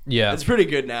 Yeah. It's pretty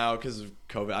good now because of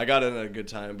COVID. I got in at a good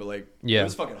time, but like, Yeah. it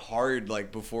was fucking hard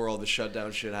like before all the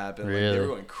shutdown shit happened. Like, they Really? were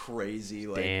going crazy.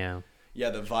 Like, Damn.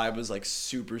 yeah, the vibe was like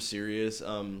super serious.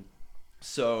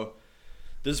 So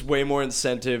there's way more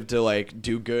incentive to like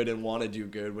do good and want to do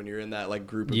good when you're in that like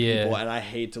group of Yeah. people. And I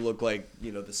hate to look like,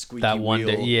 you know, the squeaky That one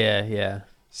wheel. day. Yeah.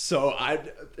 So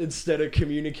instead of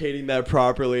communicating that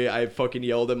properly, I fucking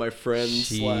yelled at my friend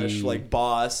Gee. / like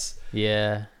boss,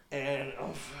 Yeah. and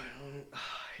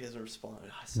he doesn't respond.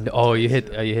 Oh, you hit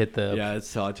the. Yeah,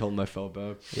 that's how I told him I felt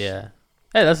bad. Yeah.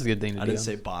 Hey, that's a good thing to I do. didn't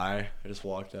say bye. I just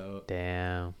walked out.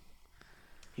 Damn.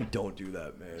 You don't do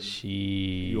that, man. She.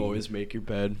 You always make your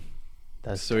bed.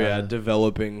 That's So yeah, tough.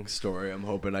 developing story. I'm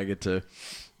hoping I get to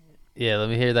Yeah, let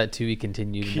me hear that to be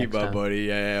continued. keep next my time. buddy.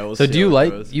 Yeah. We'll So see do you how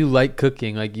it like goes.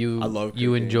 cooking? Like you I love you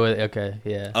cooking. enjoy okay,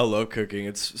 yeah. I love cooking.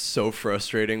 It's so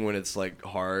frustrating when it's like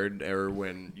hard or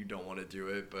when you don't want to do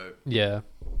it, but Yeah.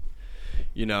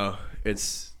 you know,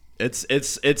 it's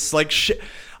like shit.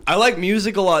 I like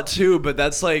music a lot too, but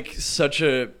that's like such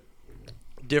a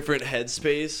different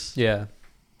headspace. Yeah.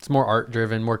 It's more art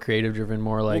driven, more creative driven,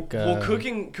 more like well,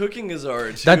 cooking is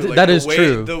art too. That- Like, that the is way-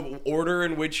 true. The order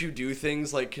in which you do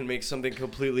things like can make something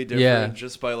completely different Yeah.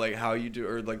 just by like how you do,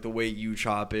 or like the way you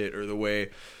chop it, or the way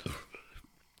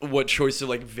what choice of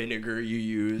like vinegar you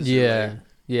use. or, Yeah. like-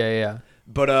 Yeah.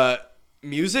 But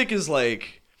music is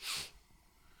like,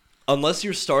 unless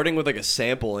you're starting with like a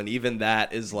sample, and even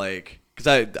that is like, because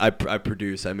I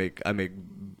produce, I make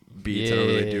beats. I don't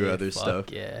really do Yeah, other fuck stuff.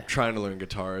 yeah. Trying to learn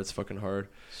guitar, it's fucking hard.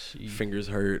 Jeez. Fingers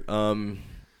hurt.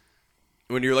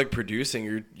 When you're like producing,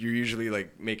 you're usually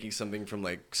like making something from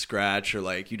like scratch, or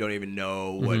like you don't even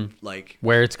know what like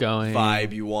Where it's going.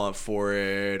 vibe you want for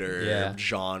it, or Yeah.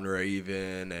 genre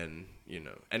even, and you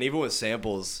know, and even with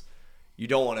samples, you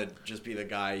don't want to just be the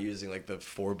guy using like the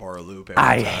 4-bar loop every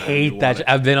I time. hate You that. wanna-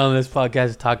 I've been on this podcast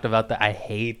and talked about that. I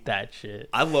hate that shit.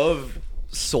 I love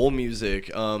soul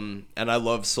music, and I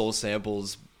love soul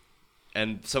samples.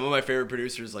 And some of my favorite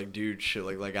producers like do shit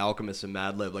like Alchemist and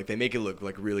Madlib. Like they make it look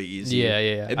like really easy. Yeah.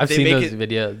 And I've they seen make those it-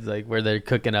 videos like where they're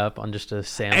cooking up on just a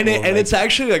sample. and of, like- it's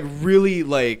actually like really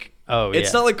like, Oh, it's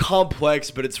yeah. not like complex,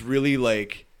 but it's really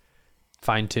like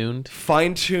fine tuned.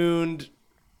 fine-tuned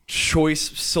choice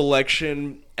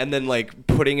selection, and then like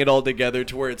putting it all together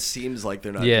to where it seems like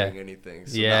they're not Yeah. doing anything.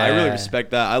 So Yeah. I really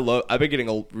respect that. I've been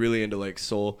getting really into like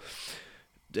soul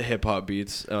hip hop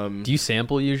beats. Do you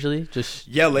sample usually? Just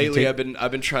Yeah, you lately take-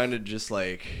 I've been trying to just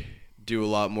like do a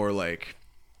lot more like,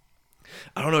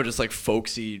 I don't know, just like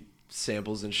folksy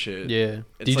samples and shit. Yeah.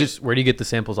 It's Do you like- just where do you get the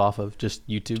samples off of? Just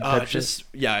YouTube type shit? just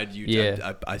yeah,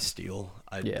 Yeah. I steal.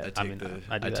 I Yeah, take I mean,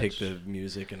 I do I that take sh- the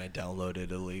music and I download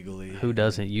it illegally. Who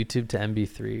doesn't? YouTube to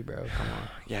MP3, bro. Come on.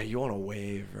 Yeah, you want a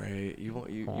wave, right? You want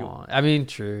Come on. I mean,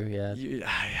 true. Yeah.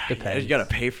 you gotta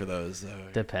pay for those though.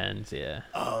 Depends. Yeah.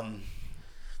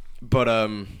 But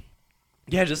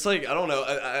yeah, just like I don't know.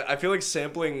 I feel like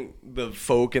sampling the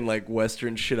folk and like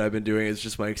Western shit I've been doing is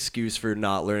just my excuse for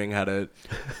not learning how to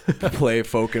play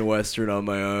folk and Western on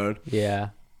my own. Yeah.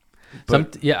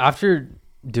 But- After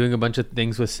doing a bunch of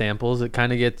things with samples, it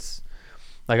kind of gets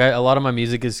like a lot of my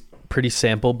music is pretty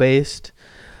sample based.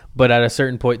 But at a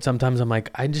certain point, sometimes I'm like,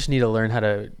 I just need to learn how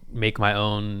to make my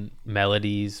own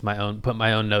melodies, put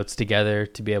my own notes together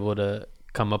to be able to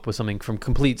come up with something from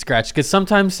complete scratch. Because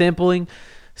sometimes sampling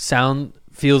sound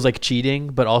feels like cheating,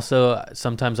 but also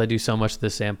sometimes I do so much to the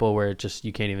sample where it just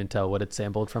you can't even tell what it's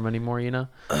sampled from anymore. You know?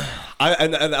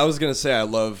 I was gonna say I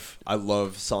love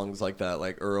songs like that,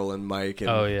 like Earl and Mike. And,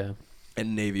 Oh yeah.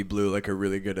 And Navy Blue like are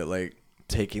really good at like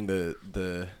taking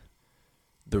the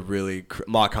really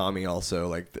Makami also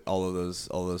like all of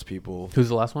those people. Who's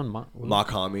the last one?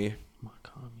 Makami.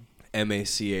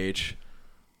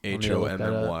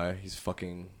 MACHHOMMY. He's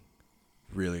fucking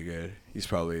really good. He's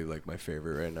probably like my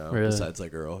favorite right now. Really? Besides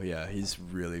like Earl. Yeah, he's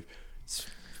really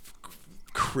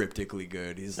cryptically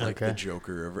good. He's like the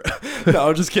Joker of No,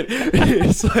 I'm just kidding.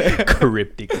 He's like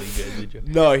cryptically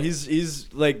good. No, he's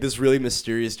like this really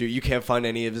mysterious dude. You can't find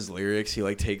any of his lyrics. He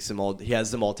like takes them all. He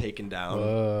has them all taken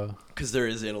down because there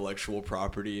is intellectual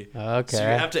property. Okay. So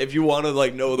you have to, if you want to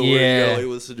like know the word, you gotta like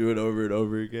listen to it over and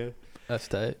over again. That's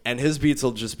tight. And his beats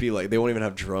will just be like, they won't even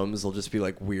have drums. They'll just be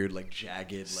like weird, like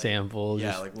jagged like, samples.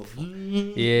 Yeah, like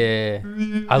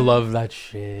I love that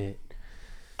shit.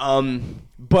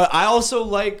 But I also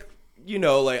like, you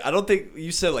know, like I don't think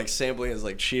you said like sampling is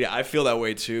like cheating. I feel that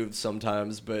way too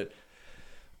sometimes, but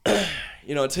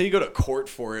you know, until you go to court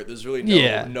for it, there's really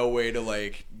no way to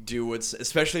like do what's,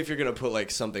 especially if you're gonna put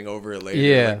like something over it later.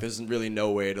 Yeah. Like, there's really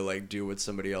no way to like do what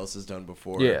somebody else has done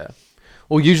before. Yeah.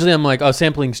 Well, usually I'm like, oh,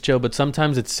 sampling's chill, but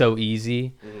sometimes it's so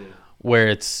easy where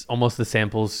it's almost the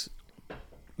samples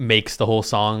makes the whole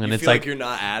song, and you it's feel like you're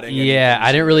not adding. Yeah,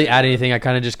 I didn't really add anything. I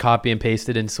kind of just copy and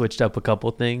pasted and switched up a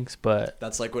couple things, but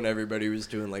that's like when everybody was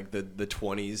doing like the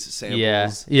 20s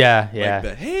samples. Yeah. Like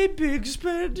the hey big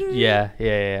spender.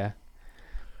 Yeah.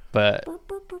 But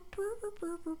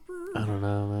I don't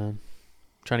know, man.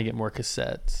 Trying to get more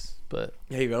cassettes, but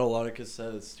yeah, you got a lot of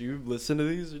cassettes. Do you listen to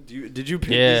these? Or did you pick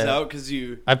these out because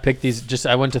you? I picked these.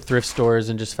 I went to thrift stores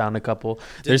and just found a couple.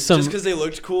 There's some just because they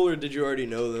looked cool, or did you already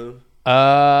know them?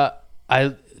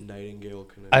 Nightingale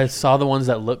Connection. I saw the ones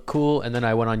that looked cool, and then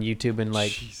I went on YouTube and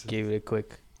like gave it a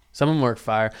quick. Some of them worked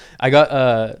fire. I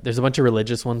got there's a bunch of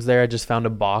religious ones there. I just found a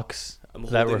box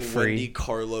that were free. Wendy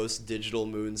Carlos Digital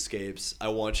Moonscapes. I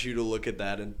want you to look at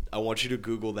that, and I want you to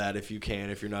Google that if you can,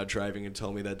 if you're not driving, and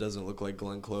tell me that doesn't look like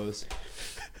Glenn Close.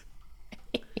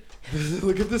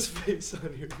 Look at this face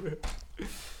on here, bro.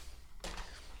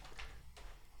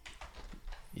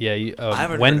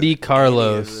 Yeah, Wendy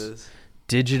Carlos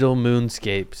Digital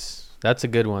Moonscapes. That's a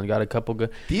good one. Got a couple good.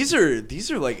 These are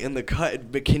like in the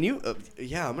cut. But can you?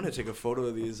 Yeah, I'm gonna take a photo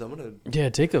of these.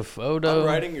 Take a photo. I'm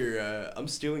writing your. I'm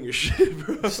stealing your shit,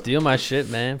 bro. Steal my shit,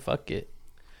 man. Fuck it.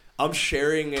 I'm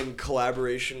sharing in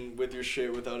collaboration with your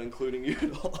shit without including you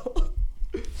at all.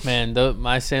 Man,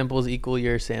 my samples equal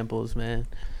your samples, man.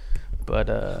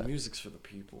 But music's for the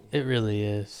people. It really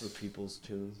is. The people's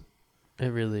tunes. It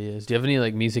really is. Do you have any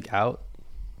like music out?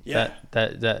 Yeah.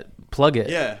 That plug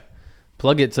it. Yeah.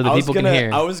 Plug it so the people can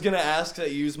hear. I was gonna ask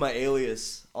that you use my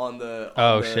alias on the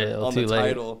too late.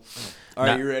 title. All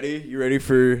right, you ready? You ready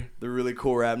for the really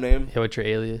cool rap name? Yeah, what's your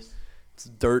alias? It's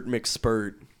Dirt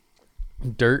McSpurt.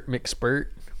 Dirt McSpurt.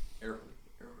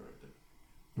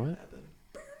 What?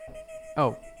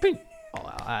 Oh, ping.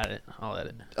 I'll add it.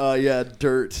 Yeah,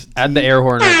 Dirt. Add the air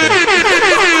horn right there.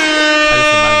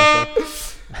 I just reminded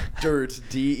myself. Dirt.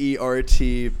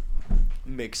 DERT.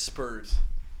 McSpurt.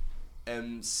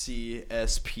 MCSPURT.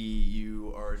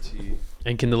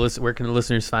 And where can the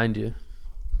listeners find you?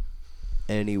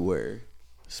 Anywhere.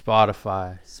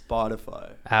 Spotify.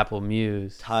 Apple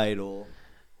Music. Tidal.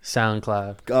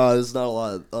 SoundCloud. There's not a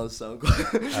lot on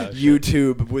SoundCloud.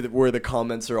 YouTube, where the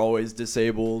comments are always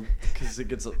disabled because it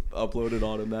gets uploaded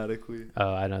automatically.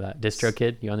 Oh, I know that.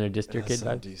 DistroKid? You on there,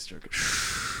 DistroKid?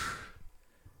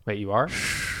 Wait, you are?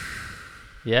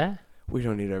 Yeah? We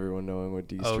don't need everyone knowing what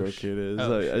DistroKid is.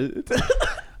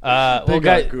 Well,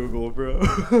 guys, Google, bro.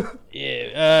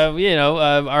 Yeah,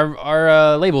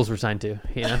 our labels were signed to.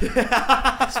 You know,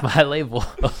 it's my label.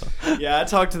 Yeah, I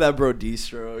talked to that bro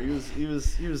Distro. He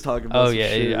was talking about. Oh yeah,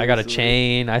 shit I got a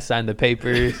chain. I signed the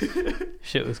papers.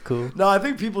 Shit was cool. No, I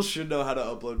think people should know how to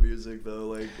upload music though.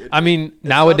 Like,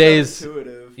 nowadays,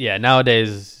 intuitive. Yeah,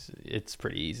 nowadays it's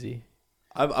pretty easy.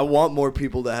 I want more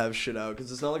people to have shit out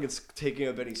because it's not like it's taking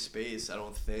up any space, I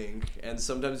don't think. And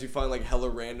sometimes you find like hella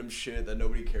random shit that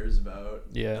nobody cares about.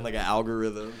 Yeah. And like an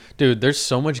algorithm. Dude, there's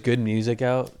so much good music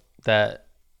out that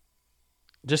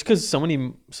just because so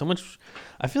much,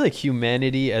 I feel like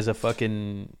humanity as a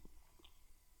fucking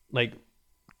like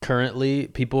currently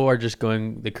people are just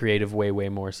going the creative way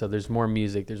more. So there's more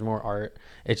music, there's more art.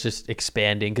 It's just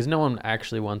expanding because no one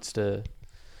actually wants to.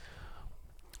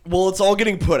 Well, it's all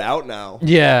getting put out now.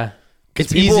 Yeah,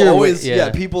 it's People easier. always, yeah.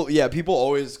 people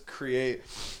always create,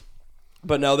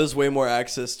 but now there's way more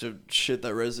access to shit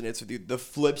that resonates with you. The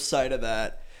flip side of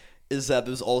that is that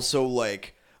there's also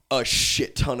like a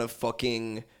shit ton of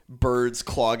fucking birds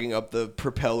clogging up the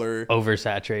propeller.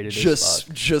 Oversaturated. as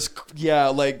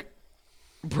fuck. Like,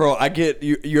 bro, I get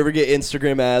you ever get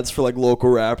Instagram ads for like local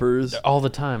rappers? All the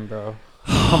time, bro.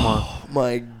 Come on. Oh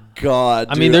my god,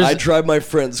 dude. I mean, I drive my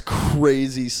friends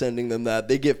crazy sending them that.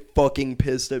 They get fucking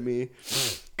pissed at me.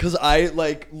 Cause I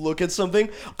like look at something,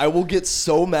 I will get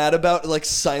so mad about, like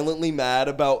silently mad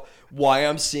about why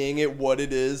I'm seeing it, what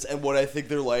it is, and what I think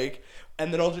they're like.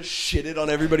 And then I'll just shit it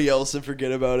on everybody else and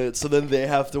forget about it. So then they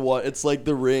have to watch. It's like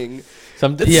The Ring.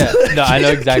 Yeah, no, I know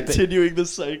exactly. Continuing the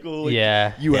cycle. Like,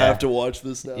 Yeah, you yeah. have to watch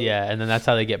this now. Yeah, and then that's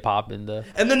how they get popping.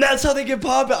 And then that's how they get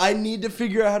popping. I need to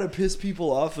figure out how to piss people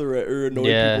off the right or annoy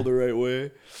people the right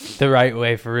way. The right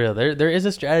way, for real. There is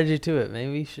a strategy to it.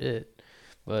 Maybe shit.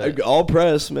 But All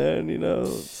press, man. You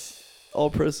know,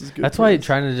 all press is good. that's why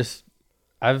trying to just.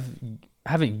 I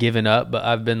haven't given up, but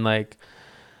I've been like.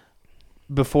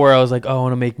 Before I was like, oh, I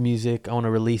want to make music. I want to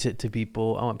release it to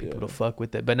people. I want people to fuck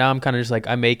with it. But now I'm kind of just like,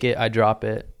 I make it, I drop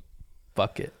it,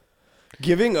 fuck it.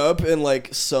 Giving up in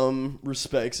like some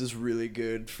respects is really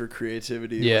good for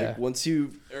creativity. Yeah. Like once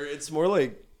it's more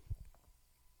like,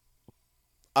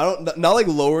 not like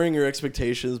lowering your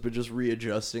expectations, but just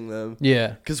readjusting them. Yeah.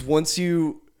 Because once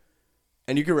you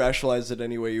can rationalize it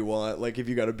any way you want. Like if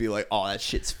you got to be like, oh, that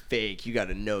shit's fake. You got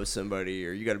to know somebody,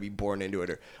 or you got to be born into it,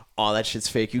 or oh, that shit's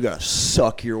fake. You got to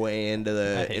suck your way into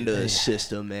the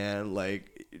system, man.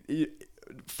 Like,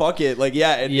 fuck it. Like,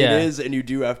 it is, and you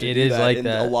do have to do that in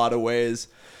a lot of ways.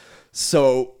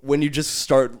 So when you just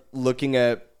start looking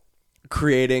at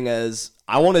creating as,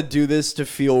 I want to do this to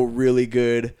feel really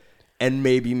good and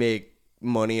maybe make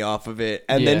money off of it,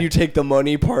 and then you take the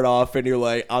money part off and you're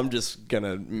like, I'm just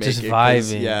gonna make just it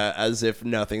vibing. as if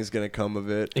nothing's gonna come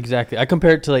of it. Exactly. I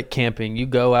compare it to like camping. You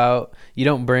go out, you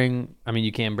don't bring, I mean,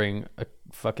 you can bring a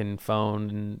fucking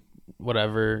phone and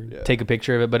whatever, take a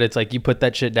picture of it, but it's like you put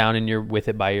that shit down and you're with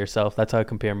it by yourself. That's how I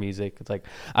compare music. It's like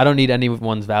I don't need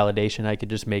anyone's validation. I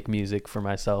could just make music for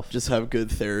myself. Just have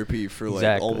good therapy for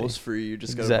like almost free. You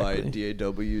just gotta buy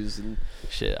DAWs and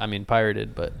shit. I mean,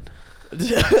 pirated, but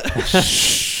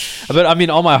but I mean,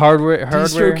 all my hardware.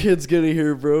 Distro Kid's gonna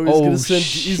hear, bro. He's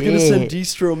gonna send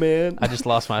Distro, man. I just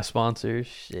lost my sponsor.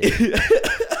 Shit.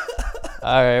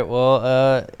 All right.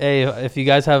 Well, hey, if you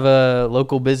guys have a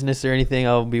local business or anything,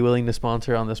 I'll be willing to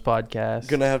sponsor on this podcast.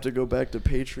 Gonna have to go back to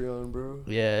Patreon, bro.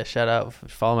 Yeah. Shout out.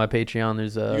 Follow my Patreon.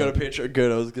 There's you got a Patreon?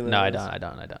 Good. I was gonna. No, I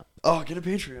don't. Oh, get a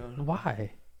Patreon.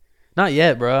 Why? Not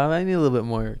yet, bro. I need a little bit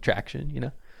more traction. You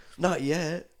know. Not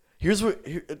yet.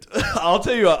 I'll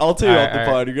tell you off the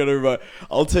pod. You gotta remember.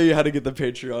 I'll tell you how to get the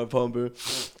Patreon pumping.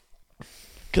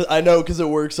 Cause it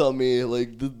works on me.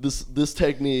 Like this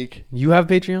technique. You have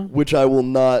Patreon? Which I will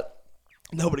not.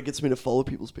 No, but it gets me to follow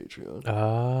people's Patreon.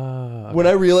 Okay. When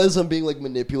I realize I'm being like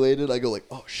manipulated, I go like,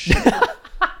 oh shit.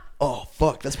 Oh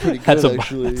fuck, that's pretty good.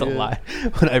 That's a lie.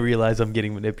 When I realize I'm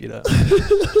getting manipulated.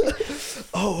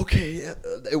 Oh, okay. Yeah,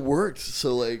 it worked.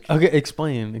 So like. Okay,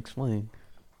 explain.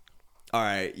 All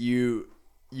right, you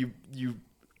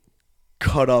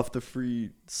cut off the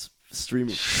free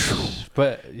streaming,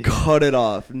 but cut it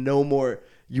off. No more.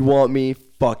 You want me?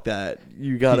 Fuck that.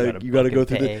 You gotta go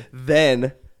through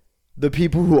Then the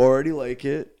people who already like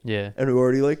it, and who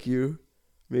already like you,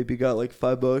 maybe got like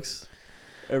 $5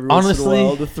 every once in a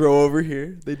while to throw over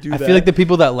here. They do. I feel like the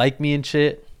people that like me and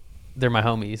shit, they're my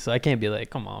homies, so I can't be like,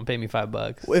 come on, pay me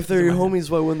 $5. Well, if they're your homies,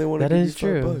 why wouldn't they want to give you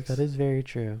 $5? That is very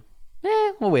true.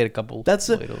 We'll wait a couple. That's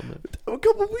a little bit. A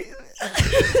couple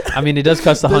weeks. I mean, it does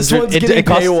cost $100. This one's getting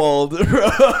paywalled.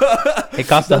 It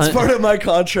costs. That's part of my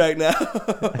contract now.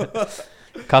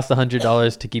 It costs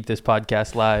 $100 to keep this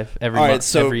podcast live every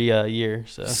month, every year.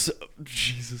 So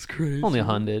Jesus Christ, only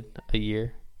 $100 a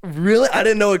year. Really? I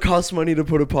didn't know it costs money to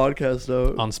put a podcast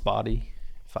out on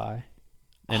Spotify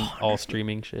and all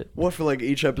streaming shit. What, for like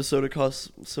each episode it costs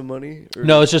some money? Or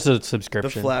no, it's just a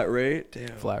subscription. The flat rate.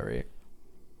 Damn. Flat rate.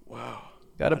 Wow.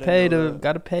 Gotta pay to play.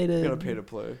 Gotta pay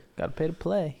to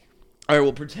play. All right,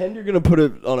 well, pretend you're gonna put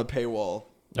it on a paywall.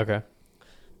 Okay.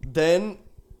 Then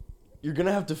you're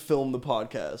gonna have to film the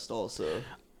podcast also.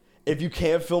 If you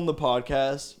can't film the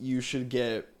podcast, you should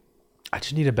get. I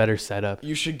just need a better setup.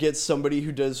 You should get somebody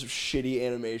who does shitty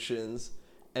animations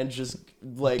and just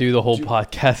like do the whole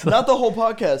podcast. Not the whole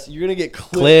podcast. You're gonna get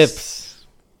clips.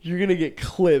 You're gonna get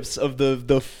clips of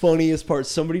the funniest part.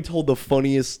 Somebody told the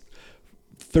funniest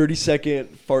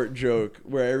 30-second fart joke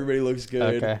where everybody looks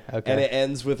good. Okay. And it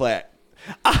ends with like,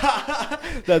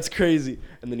 that's crazy.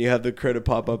 And then you have the credit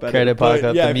pop up. Credit pop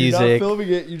up, yeah, the if music. you're not filming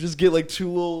it, you just get like 2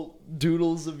 little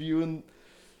doodles of you and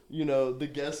the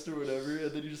guest or whatever,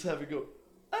 and then you just have it go.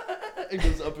 It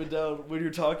goes up and down when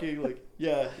you're talking. Like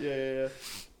yeah.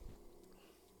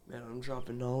 Man, I'm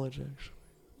dropping knowledge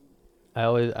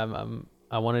actually.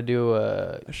 I want to do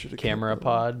a I should've camera kept that.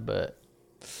 pod, but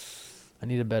I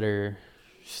need a better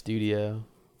studio.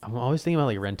 I'm always thinking about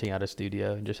like renting out a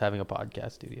studio and just having a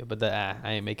podcast studio, but I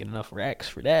ain't making enough racks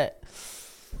for that.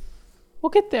 We'll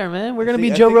get there, man. We're gonna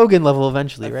be Joe Rogan level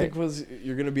eventually, I right? think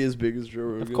you're gonna be as big as Joe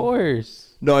Rogan. Of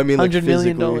course. No, I mean like $100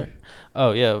 million. physically.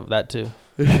 Oh yeah, that too.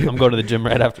 I'm going to the gym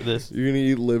right after this. You're gonna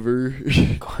eat liver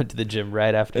Going to the gym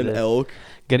right after and this. elk.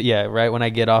 Right when I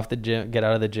get out of the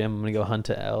gym, I'm gonna go hunt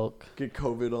an elk. Get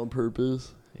COVID on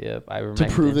purpose Yep, I to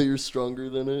remember. prove that you're stronger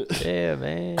than it. Yeah,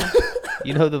 man.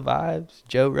 You know the vibes.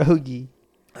 Joe Rogan.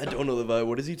 I don't know the vibe.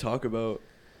 What does he talk about?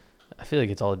 I feel like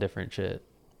it's all different shit.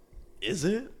 Is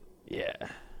it? Yeah.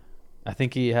 I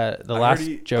think he had the I last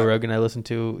heard Joe Rogan I listened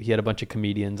to, he had a bunch of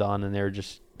comedians on and they were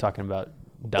just talking about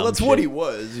dumb Well, that's shit. what he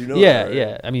was. You know. Yeah, that, right?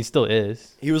 yeah. I mean, still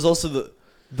is. He was also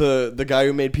the guy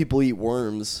who made people eat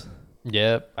worms,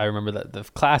 Yep. I remember that. The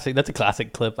classic. That's a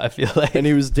classic clip, I feel like. and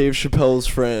he was Dave Chappelle's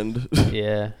friend.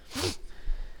 Yeah.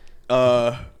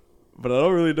 But I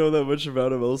don't really know that much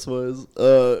about him elsewise.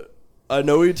 I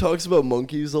know he talks about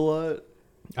monkeys a lot.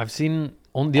 I've seen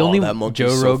the only that monkey's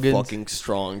Joe so Rogan's. fucking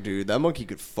strong, dude. That monkey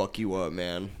could fuck you up,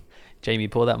 man. Jamie,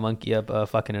 pull that monkey up,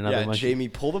 fucking another Yeah, monkey. Jamie,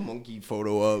 pull the monkey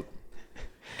photo up.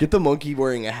 Get the monkey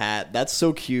wearing a hat. That's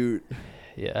so cute.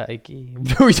 Yeah, Ikey.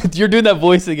 You're doing that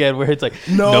voice again where it's like,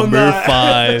 No, number I'm not.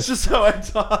 5. That's just how I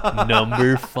talk.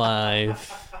 Number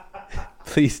 5.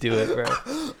 Please do it,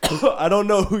 bro. I don't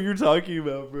know who you're talking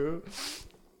about, bro.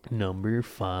 Number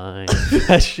 5.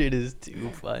 That shit is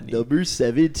too funny. Number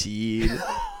 17.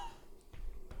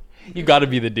 You gotta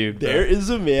be the dude, bro. There is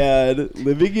a man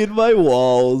living in my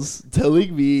walls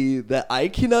telling me that I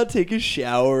cannot take a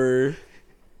shower.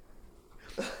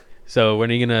 So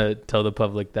when are you gonna tell the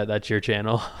public that that's your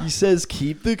channel? He says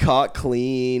keep the cock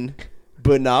clean,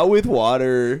 but not with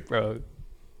water. Bro,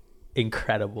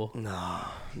 incredible. No.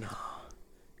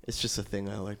 It's just a thing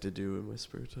I like to do in my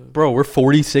spare time. Bro, we're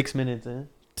 46 minutes in.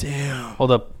 Damn.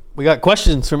 Hold up. We got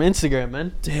questions from Instagram,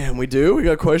 man. Damn, we do? We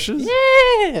got questions?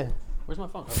 Yeah. Where's my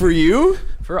phone? For you?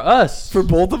 For us. For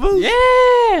both of us?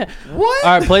 Yeah. What?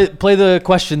 All right, play the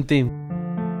question theme.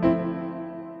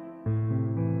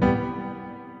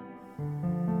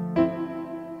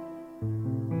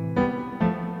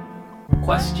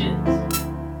 Questions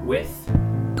with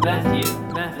Matthew.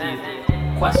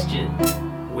 Questions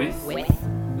with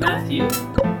Matthew.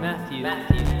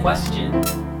 Questions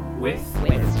with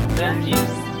Matthew.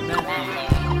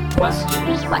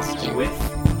 Questions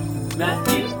with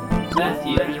Matthew.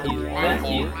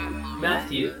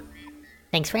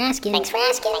 Thanks for asking.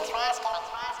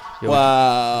 Yo,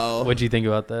 Wow. What'd you think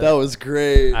about that? That was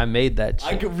great. I made that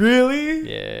I shit. could, really?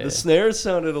 Yeah. The snare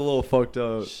sounded a little fucked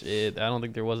up. Shit, I don't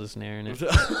think there was a snare in it.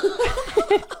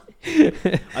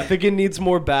 I think it needs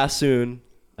more bassoon.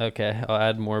 Okay, I'll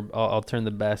add more. I'll turn the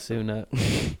bassoon up.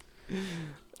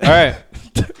 All right.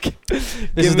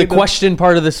 This is the question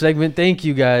part of the segment. Thank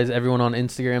you guys, everyone on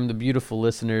Instagram, the beautiful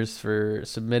listeners, for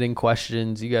submitting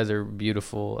questions. You guys are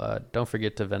beautiful. Don't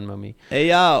forget to Venmo me. Hey,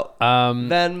 yo. Um,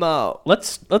 Venmo.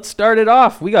 let's start it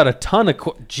off. We got a ton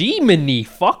of Gemini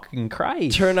fucking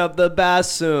Christ. Turn up the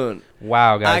bassoon.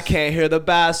 Wow, guys. I can't hear the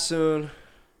bassoon.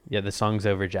 Yeah, the song's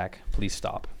over, Jack. Please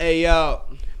stop. Hey, yo.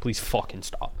 Please fucking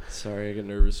stop. Sorry, I get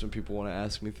nervous when people want to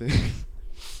ask me things.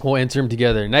 We'll answer them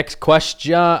together. Next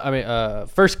question.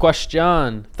 First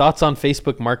question. Thoughts on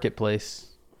Facebook Marketplace?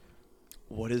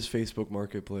 What is Facebook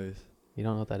Marketplace? You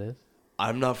don't know what that is?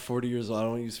 I'm not 40 years old. I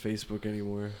don't use Facebook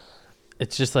anymore.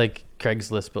 It's just like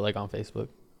Craigslist, but like on Facebook.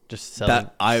 Just selling.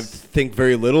 That I think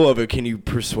very little of it. Can you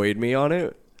persuade me on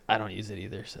it? I don't use it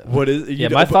either. So What is? yeah,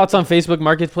 my thoughts on Facebook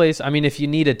Marketplace. I mean, if you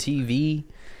need a TV,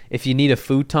 if you need a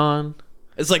futon,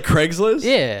 It's like Craigslist.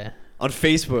 yeah, On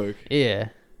Facebook. yeah.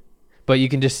 But you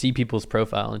can just see people's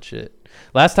profile and shit.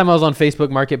 Last time I was on Facebook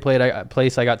Marketplace,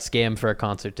 I got scammed for a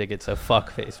concert ticket. So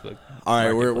fuck Facebook. All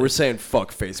right, we're Marketplace. saying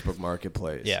fuck Facebook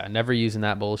Marketplace. Yeah, never using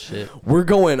that bullshit. We're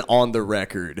going on the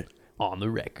record. On the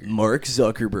record. Mark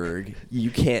Zuckerberg, you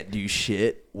can't do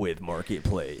shit with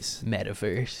Marketplace.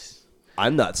 Metaverse.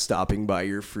 I'm not stopping by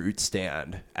your fruit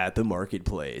stand at the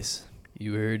Marketplace.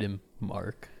 You heard him,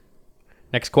 Mark.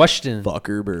 Next question.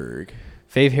 Zuckerberg.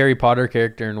 Fave Harry Potter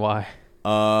character and why?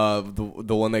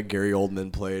 The one that Gary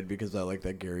Oldman played because I like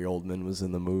that Gary Oldman was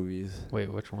in the movies.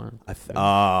 Wait, which one?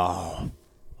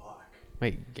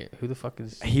 Wait, who the fuck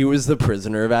is? He was the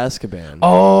prisoner of Azkaban.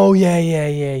 Oh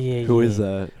yeah. Who is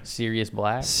that? Sirius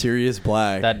Black. Sirius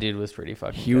Black. That dude was pretty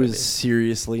fucking. He was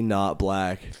seriously not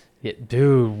black. Yeah,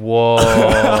 dude. Whoa.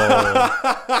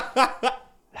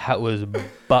 That was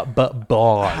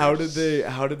bars. How did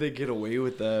they get away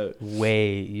with that?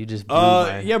 Wait, you just blew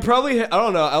my... Yeah, probably. I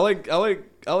don't know. I like.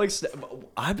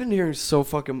 I've been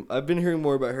hearing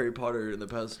more about Harry Potter in the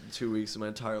past 2 weeks of my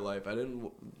entire life.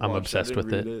 I'm obsessed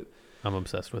with it. I'm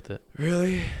obsessed with it.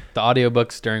 Really? The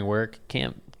audiobooks during work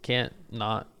can't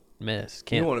not miss.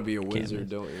 You want to be a wizard,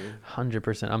 don't you?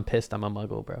 100%. I'm pissed. I'm a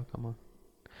muggle, bro. Come on.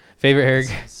 Favorite Harry?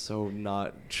 So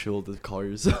not chill to call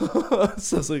yourself.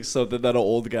 Sounds like something that an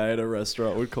old guy at a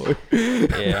restaurant would call you.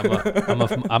 Yeah,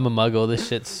 I'm a muggle. This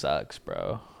shit sucks,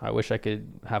 bro. I wish I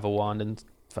could have a wand and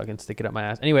fucking stick it up my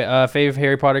ass. Anyway, favorite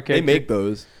Harry Potter character. They make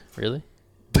those. Really?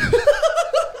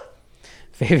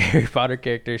 Favorite Harry Potter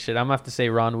character? Shit, I'm gonna have to say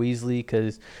Ron Weasley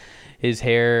because his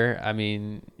hair. I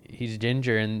mean, he's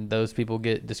ginger, and those people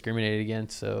get discriminated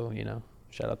against. So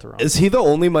shout out to Ron. Is he the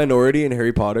only minority in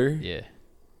Harry Potter? Yeah.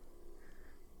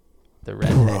 The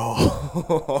redhead.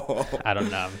 I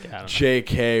don't know.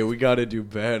 JK, we got to do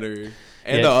better.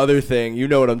 And Yeah. the other thing, you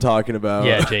know what I'm talking about.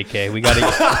 Yeah, JK. We got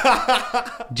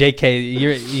to.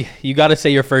 JK, you got to say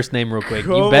your first name real quick.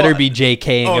 You Come better on. be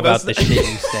JKing about the that's- shit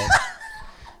you say.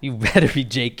 You better be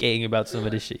JKing about some of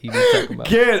the shit you be talking about.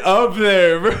 Get up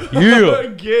there, bro. Yeah.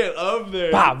 Get up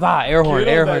there. Air horn, Get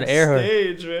air on horn, that air horn.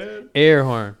 stage, man. Air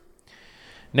horn.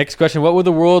 Next question. What will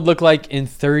the world look like in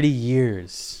 30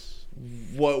 years?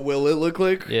 What will it look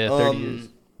like? Yeah, 30 years.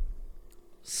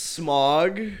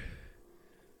 Smog.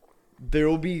 There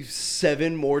will be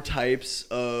 7 more types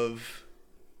of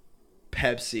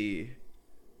Pepsi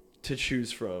to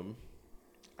choose from.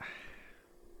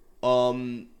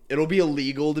 It'll be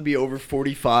illegal to be over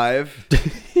 45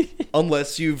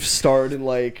 unless you've starred in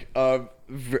like a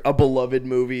beloved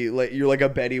movie, like you're like a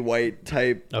Betty White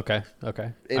type Okay. I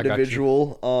got you.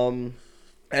 individual.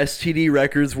 STD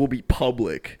records will be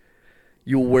public.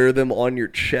 You'll wear them on your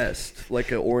chest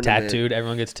like an ornament. Tattooed.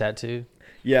 Everyone gets tattooed.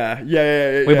 Yeah.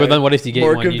 Wait, but then what if you get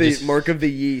mark one? of You the just... mark of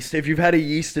the yeast? If you've had a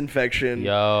yeast infection,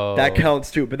 Yo. that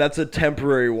counts too. But that's a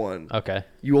temporary one. Okay.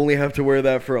 You only have to wear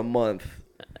that for a month.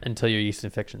 Until your yeast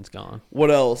infection's gone. What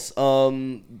else?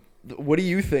 What do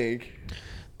you think?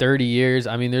 30 years.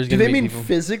 I mean, there's Do gonna they be mean people...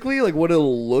 physically, like what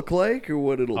it'll look like, or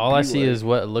what it'll? All be I see like? is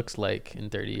what it looks like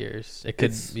in 30 years. It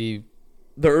could be.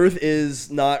 The Earth is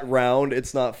not round.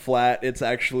 It's not flat. It's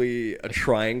actually a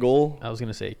triangle. I was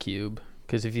gonna say a cube,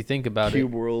 because if you think about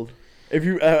Cube world. If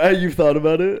you've thought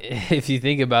about it, if you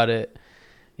think about it,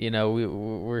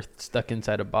 we're stuck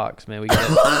inside a box, man. We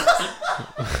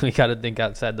gotta think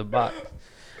outside the box.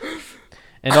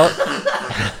 And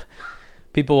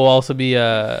people will also be.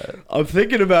 I'm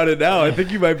thinking about it now. I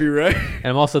think you might be right. And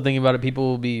I'm also thinking about it. People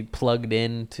will be plugged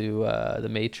into the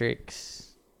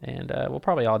Matrix, and we'll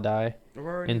probably all die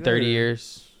in 30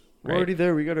 years. We're already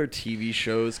there. We got our TV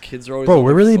shows. Kids are always. Bro, on we're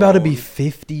their really about to be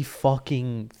phone. 50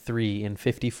 fucking 3 and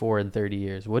 54 in 30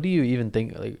 years. What do you even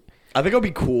think? Like, I think I'll be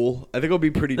cool. I think I'll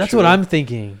be pretty. that's chill. what I'm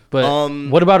thinking. But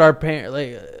what about our parents?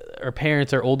 Like, our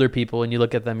parents are older people, and you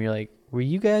look at them, you're like, were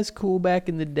you guys cool back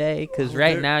in the day? Because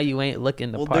right now you ain't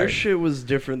looking the Well, part. their shit was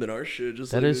different than our shit.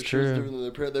 Just That like is their shit was true. different than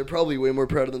their parents. They're probably way more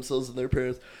proud of themselves than their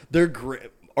parents.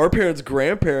 Our parents'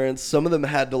 grandparents, some of them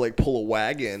had to like pull a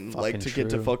wagon like to Fucking get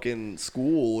to true. fucking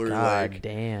school or God like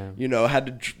damn. had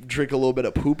to drink a little bit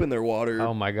of poop in their water.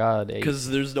 Oh my God. Because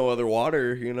there's no other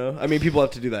water, I mean, people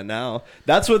have to do that now.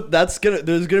 There's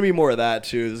gonna be more of that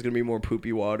too. There's gonna be more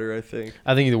poopy water, I think.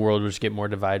 I think the world will just get more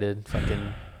divided.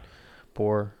 Fucking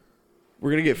poor.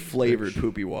 We're gonna get flavored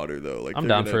poopy water though. Like I'm they're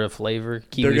down gonna- for a flavor. they're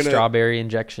Kiwi gonna- strawberry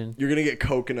injection. You're gonna get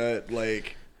coconut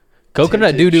like.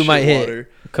 Coconut tinted doo doo shit might hit. water.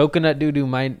 Coconut doo doo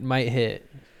might hit.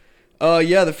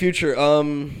 Yeah, the future.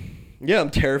 Yeah, I'm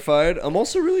terrified. I'm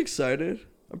also really excited.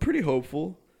 I'm pretty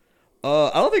hopeful.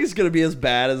 I don't think it's gonna be as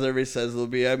bad as everybody says it'll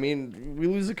be. I mean, we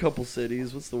lose a couple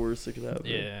cities. What's the worst that could happen?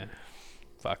 Yeah.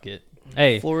 Fuck it.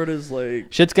 Hey, Florida's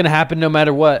like, shit's gonna happen no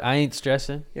matter what. I ain't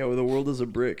stressing. yeah, well, the world is a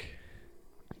brick.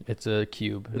 It's a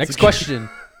cube. It's Next a cube. question.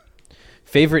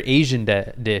 Favorite Asian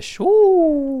dish?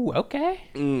 Ooh, okay.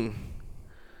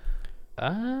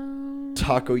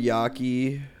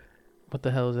 Takoyaki. What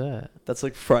the hell is that? That's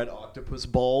like fried octopus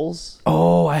balls.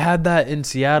 Oh, I had that in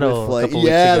Seattle. With, a like, couple weeks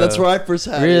yeah, ago. that's where I first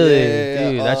had Really, it.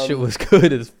 Yeah, dude, that shit was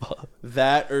good as fuck.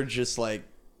 That or just like,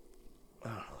 I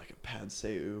don't know, like a pad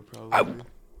see ew, probably.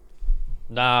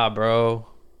 Nah, bro.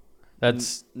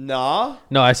 That's Nah.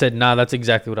 no. I said nah. That's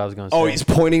exactly what I was gonna say. Oh, he's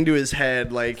pointing to his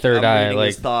head like Third I'm eye, reading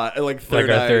his like- thought, like third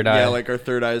our eye. third eye. Yeah, like our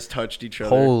third eyes touched each other.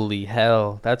 Holy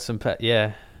hell, that's some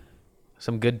yeah,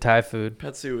 some good Thai food.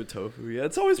 Patsu with tofu. Yeah,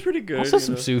 it's always pretty good. Also you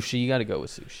some know? sushi. You got to go with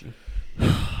sushi.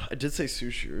 I did say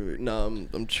sushi earlier. No, I'm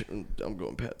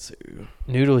going patsu.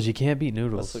 Noodles. You can't beat That's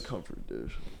noodles. the comfort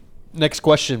dish. Next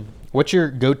question. What's your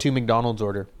go-to McDonald's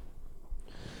order?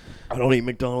 I don't eat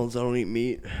McDonald's. I don't eat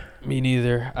meat. Me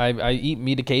neither. I eat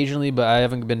meat occasionally, but I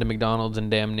haven't been to McDonald's in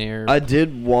damn near I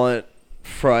did want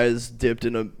fries dipped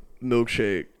in a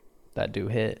milkshake. that do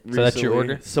hit. So that's your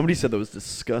recently. order? Somebody said that was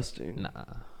disgusting. Nah.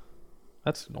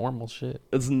 That's normal shit.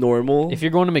 It's normal. If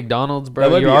you're going to McDonald's, That bro,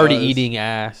 might you're be already us. eating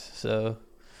ass. So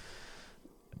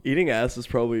Eating ass is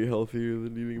probably healthier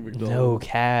than eating McDonald's. no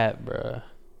cap, bro.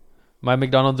 My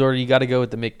McDonald's order, you got to go with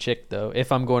the McChick though.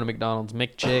 If I'm going to McDonald's,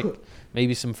 McChick,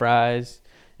 maybe some fries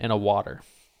and a water.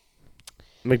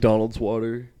 McDonald's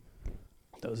water.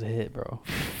 Those a hit, bro.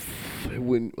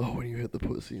 When you hit the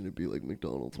pussy and it'd be like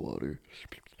McDonald's water.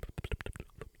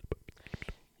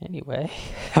 Anyway,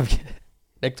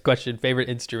 next question. Favorite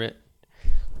instrument?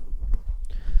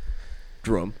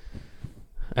 Drum.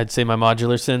 I'd say my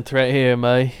modular synth right here,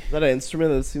 mate. Is that an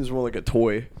instrument? That seems more like a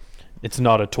toy. It's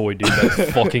not a toy, dude.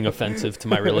 That's fucking offensive to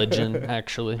my religion,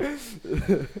 actually.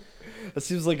 That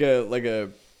seems like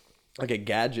a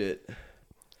gadget.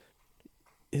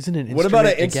 Isn't an instrument What about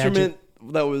an a gadget? instrument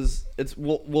that was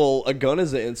a gun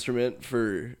is an instrument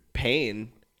for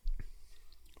pain.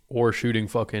 Or shooting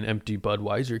fucking empty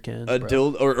Budweiser cans, A bro.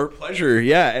 dildo or pleasure,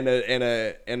 yeah, and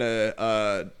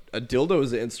a dildo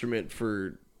is an instrument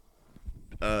for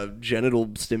genital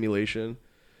stimulation.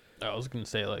 I was gonna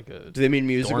say like a. Do they mean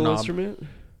musical Doorknob. instrument?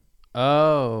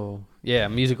 Oh, yeah,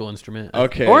 musical instrument.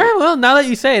 Okay. Or well, now that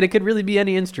you say it, it could really be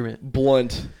any instrument.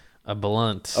 Blunt. A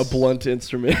blunt. A blunt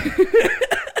instrument.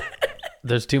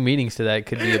 There's two meanings to that. It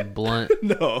could be a blunt.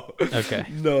 No. Okay.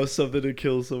 No, something to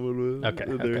kill someone with Okay,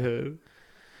 in their okay. head.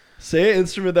 Say an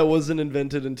instrument that wasn't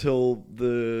invented until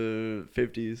the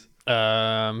 50s.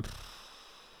 Are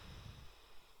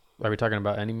we talking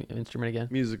about any instrument again?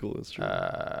 Musical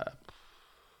instrument.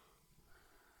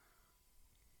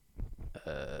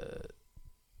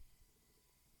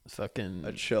 Fucking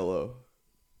A cello.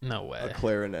 no way. A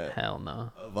clarinet. Hell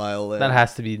no. A violin. That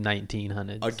has to be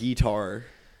 1900s. a guitar.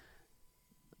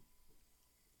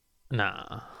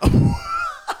 Nah.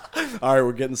 All right,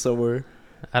 we're getting somewhere.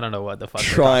 I don't know what the fuck.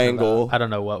 Triangle. We're talking about. I don't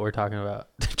know what we're talking about.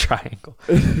 Triangle.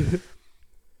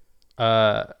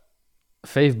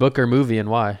 Fave book or movie and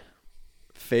why?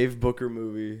 Fave book or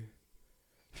movie?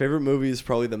 Favorite movie is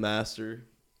probably The Master.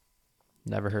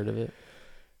 Never heard of it.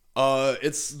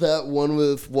 It's that one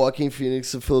with Joaquin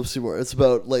Phoenix and Philip Seymour. It's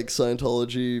about like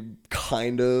Scientology,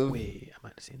 kind of. Wait, I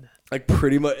might have seen that. Like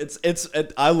pretty much.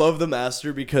 I love The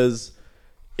Master because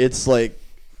it's like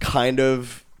kind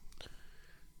of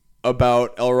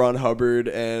about L. Ron Hubbard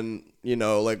and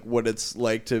like what it's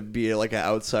like to be like an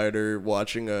outsider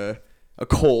watching a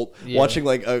cult, Yeah. watching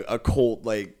like a cult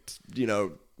like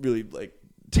really like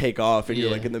take off and you're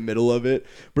Yeah. like in the middle of it.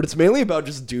 But it's mainly about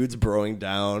just dudes broing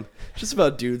down. Just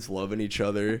about dudes loving each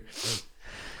other.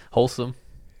 Wholesome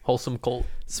cult.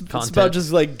 It's content. about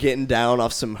just like getting down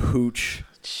off some hooch.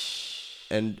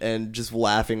 And just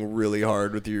laughing really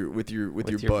hard with your your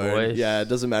bud. voice. Yeah, it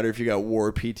doesn't matter if you got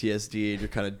war PTSD and you're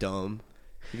kind of dumb.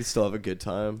 You can still have a good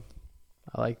time.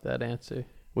 I like that answer.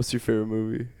 What's your favorite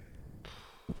movie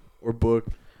or book?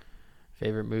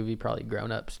 Favorite movie probably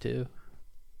Grown Ups too.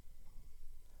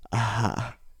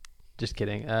 Ah, Just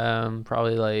kidding.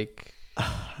 Probably like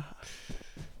I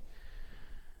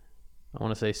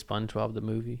want to say SpongeBob the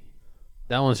movie.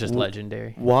 That one's just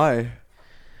legendary. why?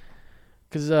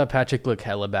 Cause Patrick looked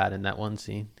hella bad in that one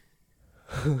scene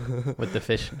with the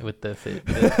fish.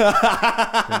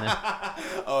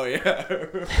 Oh yeah,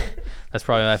 That's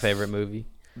probably my favorite movie.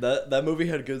 that movie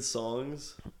had good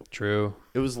songs. True.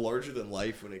 It was larger than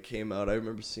life when it came out. I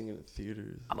remember seeing it in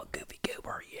theaters. I'm a goofy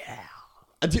goober, yeah.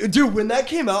 Dude, when that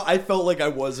came out, I felt like I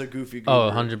was a goofy goober.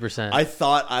 Oh, 100%. I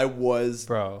thought I was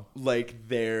Bro, like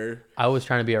there. I was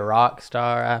trying to be a rock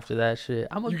star after that shit.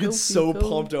 I'm a You goofy get so goober.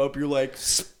 pumped up. You're like,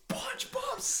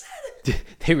 SpongeBob said it.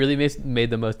 They really made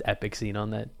the most epic scene on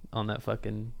that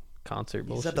fucking concert He's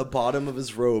bullshit. at the bottom of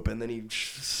his rope, and then he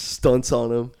stunts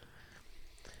on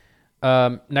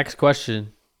him. Next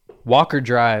question. Walk or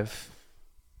drive?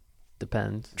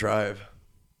 Depends. Drive.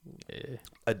 Yeah.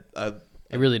 I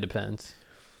It really depends.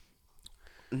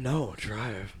 no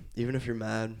drive. Even if you're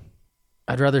mad,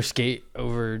 I'd rather skate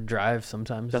over drive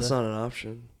sometimes. that's though. not an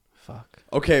option. Fuck.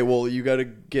 Okay, well you got to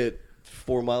get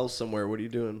 4 miles somewhere. What are you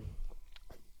doing?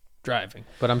 Driving.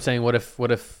 But I'm saying what if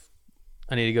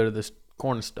I need to go to this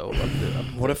corn stove up there.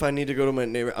 What if I need to go to my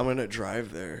neighbor? I'm gonna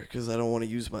drive there because I don't want to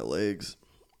use my legs.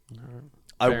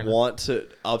 I Fair enough. want to.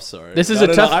 I'm sorry. This is No, a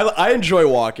no, tough- no, I enjoy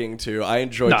walking too. I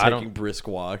enjoy No, I taking don't- brisk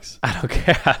walks. I don't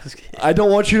care. I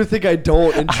don't want you to think I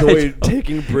don't enjoy don't.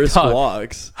 taking brisk Dog.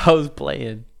 walks. I was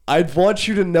playing. I want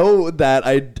you to know that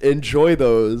I enjoy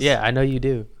those. Yeah, I know you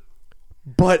do.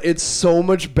 But it's so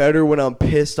much better when I'm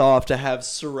pissed off to have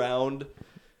surround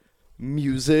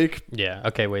music Yeah.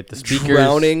 Okay. Wait. The speakers.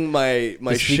 drowning my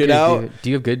the shit speakers, out. Do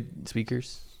you have good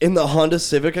speakers? In the Honda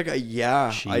Civic, I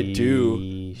do.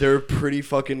 Sheesh. They're pretty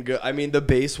fucking good. I mean, the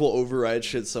bass will override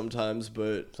shit sometimes,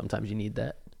 but Sometimes you need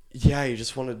that. yeah, you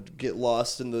just want to get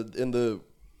lost in the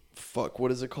fuck.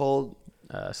 What is it called?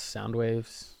 Sound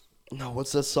waves. No,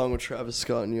 what's that song with Travis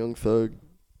Scott and Young Thug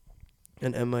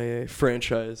and MIA?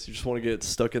 Franchise. You just want to get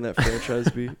stuck in that franchise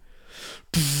beat.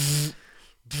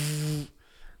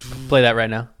 Play that right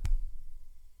now.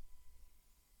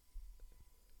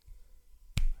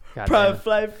 God damn. Private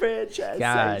Flight franchise.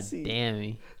 God sexy. damn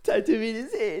me. Typed him in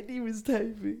his hand. He was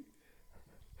typing.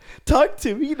 Talk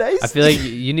to me nice. I feel like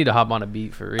you need to hop on a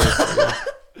beat for real.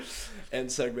 And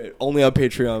segment only on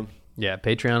Patreon. Yeah,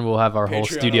 Patreon will have our whole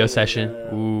Patreon studio only, station.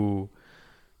 yeah. Ooh,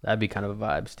 that'd be kind of a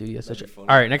vibe. Studio session. be All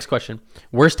funny. right, next question.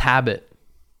 Worst habit.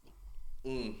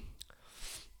 I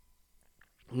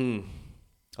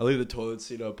leave the toilet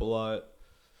seat up a lot.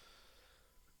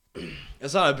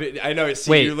 It's not a bit. I know.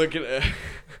 See, Wait. you're looking at.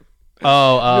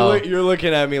 Oh, You're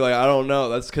looking at me like I don't know.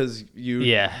 That's because you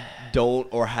yeah. don't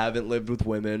or haven't lived with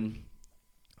women.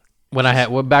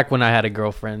 Back when I had a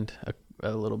girlfriend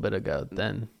a little bit ago,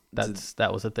 then that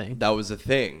was a thing. That was a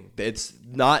thing. It's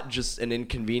not just an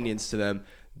inconvenience to them.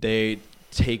 They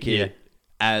take it Yeah.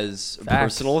 as a Facts.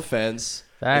 personal offense.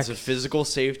 Facts. It's a physical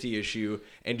safety issue,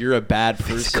 and you're a bad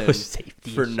Physical person safety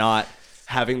for issue. not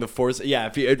having the force. Yeah,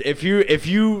 if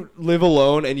you live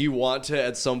alone and you want to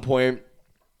at some point,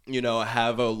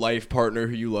 have a life partner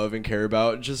who you love and care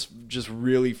about, just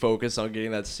really focus on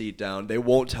getting that seat down. They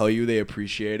won't tell you they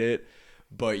appreciate it,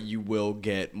 but you will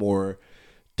get more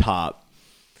top.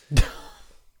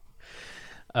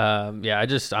 Yeah,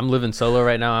 I'm living solo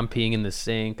right now. I'm peeing in the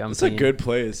sink. It's a good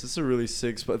place. It's a really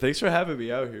sick spot. Thanks for having me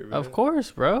out here, man. Of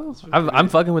course, bro. I'm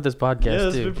fucking with this podcast Yeah,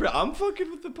 it's too. been I'm fucking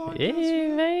with the podcast. Yeah,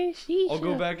 man. man. I'll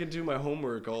go back and do my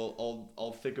homework.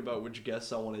 I'll think about which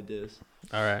guests I want to diss.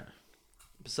 All right.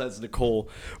 Besides Nicole.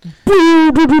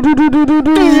 Yeah,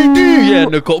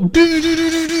 Nicole.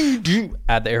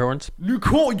 Add the air horns.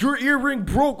 Nicole, your earring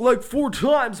broke like 4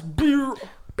 times.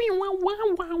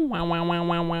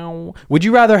 Would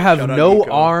you rather have Shout out no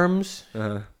Nico. arms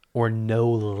Uh-huh. or no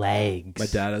legs? My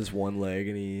dad has 1 leg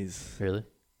and he's Really?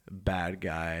 a bad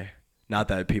guy. Not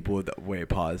that people would wait.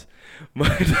 Pause.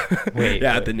 Wait,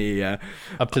 yeah, at the knee. Yeah,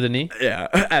 Up to the knee? yeah,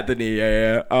 at the knee.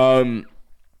 Yeah.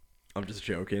 I'm just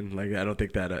joking. Like I don't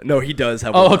think that. No, he does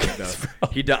have. Oh, one okay. leg, though.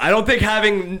 He does. I don't think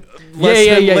having less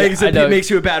Yeah, than yeah, legs I know. makes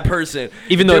you a bad person.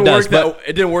 Even though it does, but-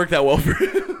 it didn't work that well for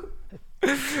him.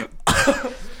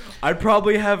 I'd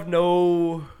probably have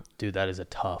no. Dude, that is a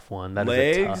tough one. That is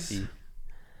a Legs? toughie.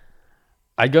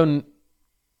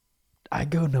 I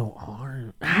go no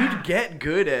arm. You'd get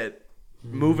good at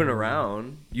moving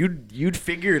around. You'd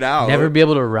figure it out. Never be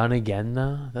able to run again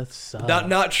though. That sucks.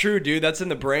 Not true, dude. That's in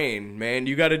the brain, man.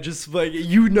 You gotta just like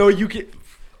you could.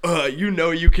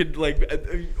 You could like.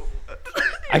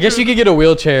 I guess you could get a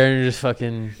wheelchair and just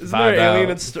fucking Isn't there vibe an out.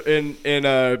 alien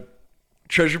in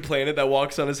Treasure Planet that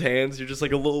walks on his hands? You're just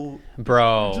like a little.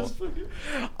 Bro. Just fucking,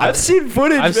 I've seen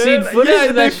footage. I've man. seen footage Yeah,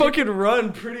 of they that shit. fucking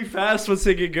run pretty fast once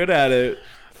they get good at it.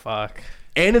 Fuck.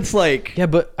 And it's like Yeah,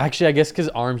 but actually I guess because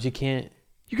arms you can't.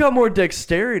 you got more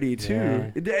dexterity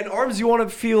too. And arms, you want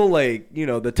to feel like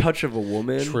the touch of a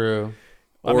woman. True.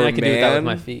 I Or mean, I could do that with man.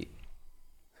 my feet.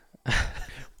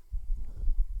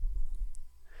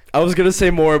 I was gonna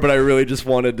say more, but I really just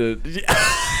wanted to.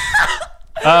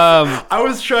 Um, I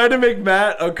was trying to make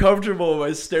Matt uncomfortable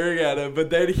by staring at him,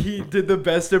 but then he did the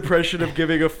best impression of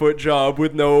giving a foot job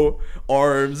with no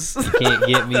arms can't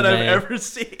get me, that man. I've ever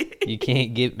seen. You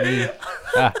can't get me.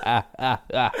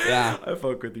 I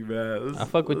fuck with you, man. I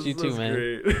fuck with you too, man.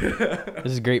 Great.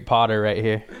 This is great Potter right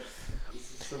here.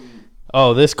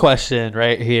 Oh, this question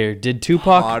right here. Did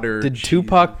Tupac Potter,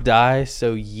 Tupac die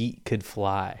so Yeet could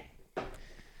fly?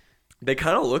 They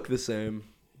kind of look the same.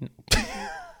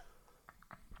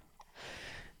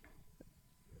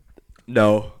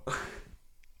 No.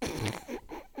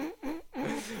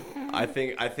 I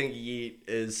think Yeet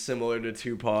is similar to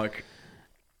Tupac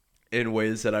in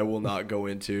ways that I will not go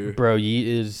into. Bro, Yeet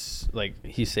is like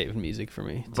he saved music for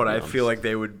me. But I feel like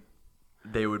they would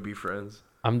be friends.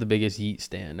 I'm the biggest Yeet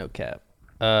stan, no cap.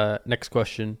 Next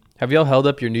question. Have y'all held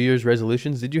up your New Year's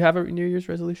resolutions? Did you have a New Year's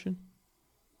resolution?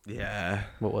 Yeah.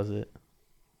 What was it?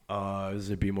 Is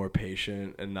to be more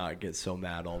patient and not get so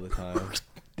mad all the time.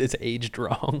 It's aged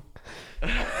wrong.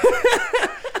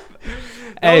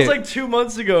 That was like 2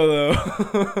 months ago,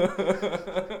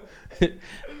 though.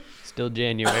 Still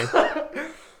January.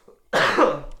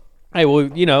 Hey, well,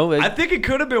 you know. I think it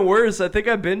could have been worse. I think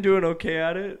I've been doing okay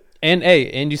at it.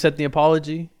 And you sent the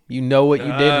apology. You know what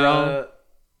you did wrong.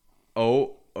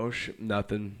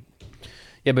 Nothing.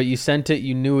 Yeah, but you sent it.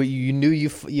 You knew it. You knew you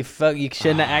shouldn't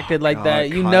have acted like God,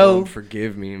 that. You Kyle, know.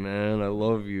 forgive me, man. I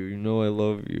love you. You know I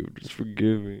love you. Just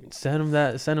forgive me. Send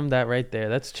him that right there.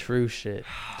 That's true shit.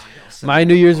 My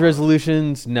New Year's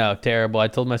resolutions, no, terrible. I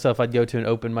told myself I'd go to an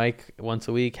open mic once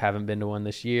a week. Haven't been to one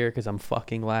this year because I'm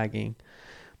fucking lagging.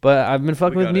 But I've been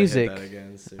fucking with music.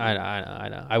 I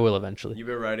know. I will eventually. You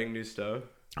been writing new stuff?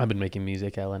 I've been making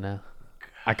music hella now.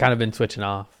 I kind of been switching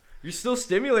off. You're still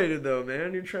stimulated though,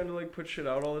 man. You're trying to like put shit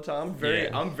out all the time.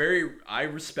 I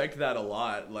respect that a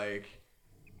lot. Like,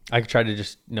 I try to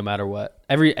just no matter what.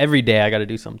 Every day I got to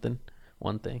do something,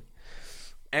 one thing.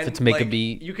 And to make a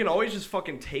beat. You can always just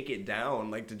fucking take it down,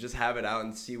 like to just have it out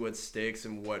and see what sticks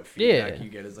and what feedback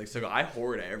you get. Is like, so I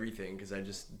hoard everything because I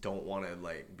just don't want to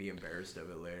like be embarrassed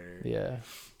of it later. Yeah,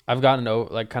 I've gotten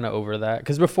kind of over that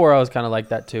because before I was kind of like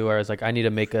that too. Where I was like, I need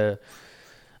to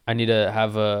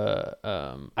have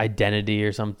a identity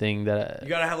or something that you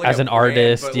gotta have like as a an brand,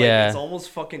 artist. but, yeah, it's almost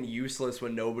fucking useless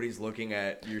when nobody's looking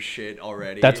at your shit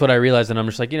already. That's what I realized, and I'm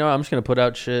just like, I'm just gonna put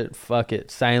out shit. Fuck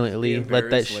it, silently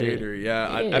let that later. shit. Yeah.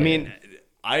 I mean,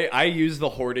 I use the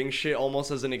hoarding shit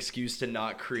almost as an excuse to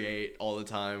not create all the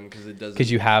time because it doesn't.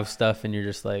 Because you have stuff and you're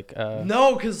just like.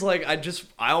 No, because like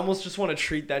I almost just want to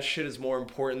treat that shit as more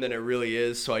important than it really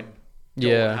is, so I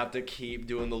don't have to keep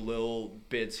doing the little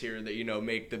bits here that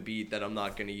make the beat that I'm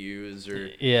not gonna use or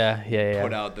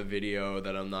put out the video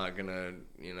that I'm not gonna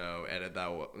edit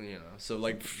that so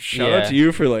like shout out to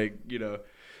you for like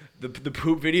the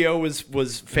poop video was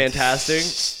fantastic.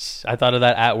 I thought of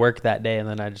that at work that day and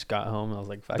then I just got home and I was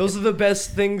like fuck those are the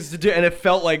best things to do, and it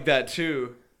felt like that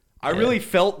too. I really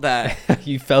felt that.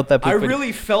 You felt that poop I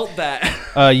really felt that.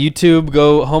 YouTube,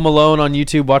 go Home Alone on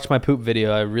YouTube, watch my poop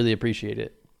video. I really appreciate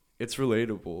it. It's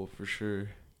relatable for sure.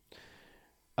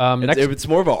 Next, it's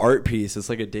more of an art piece. It's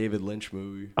like a David Lynch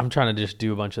movie. I'm trying to just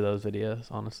do a bunch of those videos.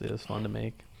 Honestly, it was fun to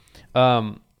make.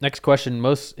 Next question: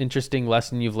 most interesting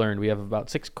lesson you've learned. We have about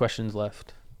 6 questions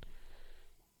left.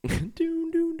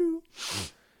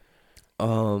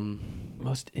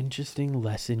 Most interesting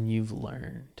lesson you've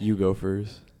learned. You go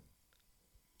first.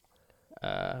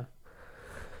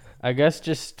 I guess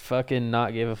just fucking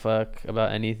not give a fuck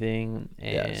about anything.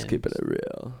 And, just keeping it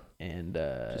real. And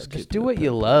just do what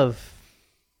you love.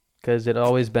 Because it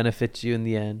always benefits you in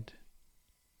the end.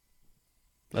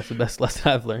 That's the best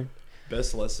lesson I've learned.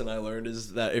 Best lesson I learned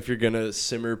is that if you're going to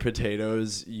simmer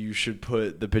potatoes, you should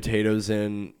put the potatoes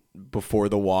in before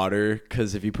the water.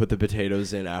 Because if you put the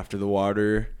potatoes in after the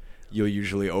water, you'll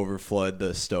usually overflood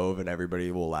the stove and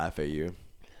everybody will laugh at you.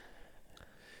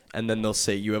 And then they'll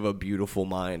say you have a beautiful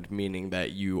mind, meaning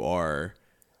that you are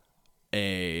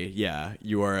I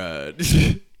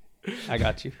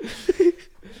got you.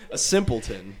 A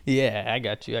simpleton. Yeah, I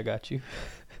got you.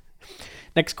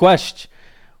 Next question.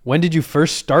 When did you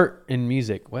first start in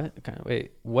music? When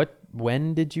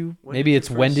did you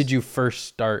first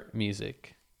start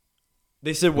music?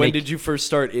 They said when did you first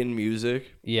start in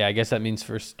music? Yeah, I guess that means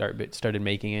started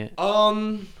making it.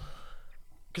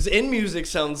 Because in music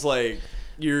sounds like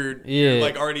you're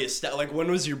like already like when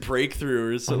was your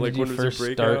breakthrough or something? Like when was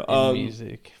your breakout? In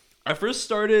music? I first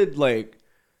started like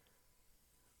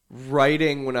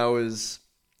writing when I was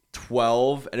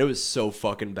 12 and it was so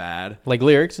fucking bad. Like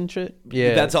lyrics and shit?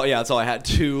 Yeah. That's all I had.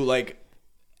 2 like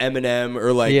Eminem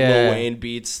or like Lil Wayne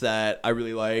beats that I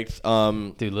really liked.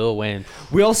 Dude, Lil Wayne.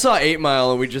 We all saw 8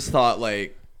 Mile and we just thought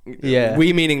like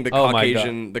we meaning the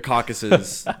Caucasian, the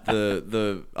Caucasus,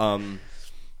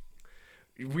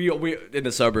 we in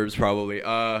the suburbs probably.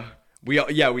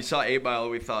 We saw 8 Mile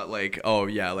and we thought like, oh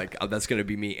yeah, like that's gonna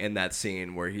be me in that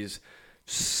scene where he's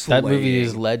slaying, that movie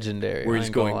is legendary. Where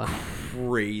he's going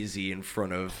crazy in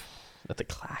front of that's a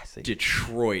classic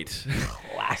Detroit.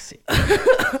 Classic.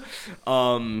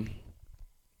 And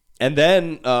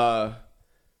then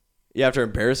after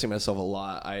embarrassing myself a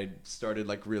lot, I started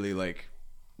like really like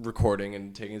recording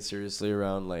and taking it seriously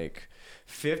around like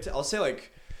 15,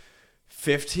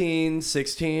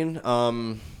 16.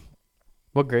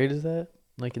 What grade is that?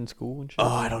 Like in school and shit? Oh,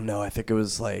 I don't know. I think it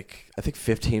was like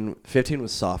 15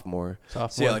 was sophomore. So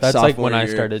yeah, like that's like when I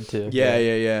started too.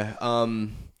 Yeah.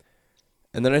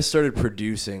 And then I started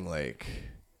producing like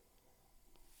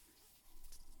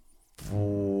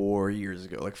 4 years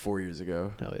ago, like 4 years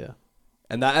ago. Hell yeah.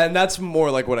 And that's more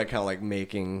like what I kind of like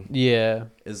making Yeah.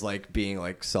 is like being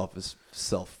like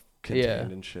self-contained Yeah.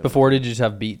 and shit. Before, did you just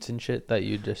have beats and shit that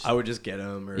you just? I would just get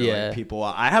them or Yeah. like people.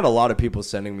 I had a lot of people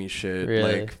sending me shit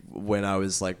Really? like when I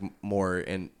was like more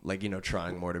in like, you know,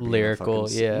 trying more to be Lyrical,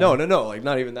 yeah. No, like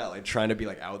not even that, like trying to be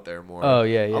like out there more. Oh,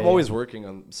 yeah, yeah, I'm yeah. always working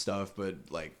on stuff, but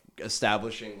like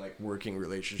establishing like working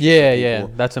relationships. Yeah, with yeah.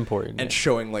 people That's important. and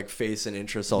showing like face and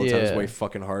interest all the time is Yeah. way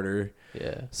fucking harder.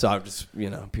 yeah. So I would just, you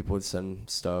know, people would send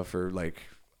stuff or like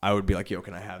I would be like, yo,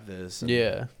 can I have this? And,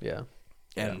 Yeah. Yeah.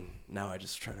 And now I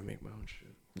just try to make my own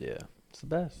shit. Yeah. It's the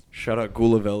best. Shout out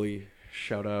Gulavelli.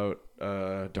 Shout out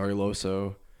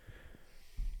Dariloso.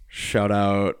 Shout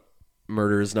out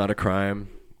Murder is Not a Crime.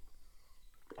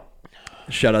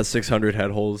 Shout out 600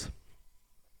 Head Holes.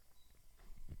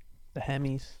 The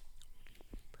Hemis.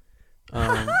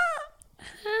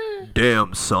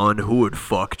 Damn, son, who would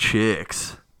fuck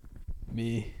chicks?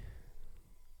 Me.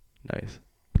 Nice.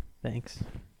 Thanks.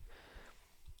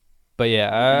 But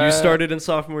yeah, You started in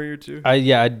sophomore year too?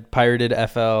 I pirated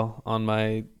FL on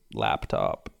my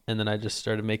laptop, and then I just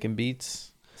started making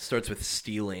beats. Starts with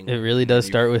stealing. It really does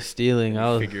You start with stealing.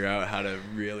 I was, figure out how to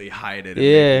really hide it. and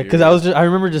yeah, make it because yours. I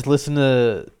remember just listening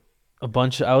to a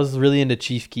bunch. I was really into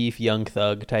Chief Keef, Young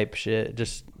Thug type shit.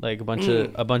 Just like a bunch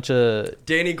of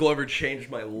Danny Glover changed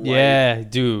my life. yeah,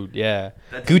 dude, yeah.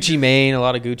 That Gucci teaches- Mane, a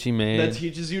lot of Gucci Mane. That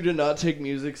teaches you to not take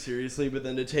music seriously, but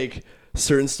then to take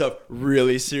certain stuff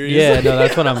really seriously. Yeah, no,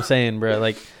 that's what I'm saying, bro.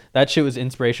 Like that shit was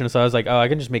inspirational. So I was like, oh, I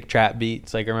can just make trap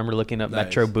beats. Like I remember looking up Nice.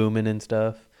 Metro Boomin and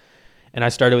stuff. And I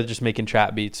started with just making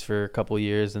trap beats for a couple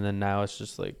years, and then now it's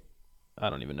just like I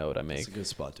don't even know what I make. It's a good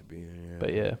spot to be in. Yeah.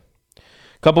 But yeah,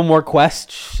 couple more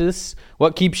questions.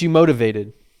 What keeps you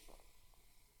motivated?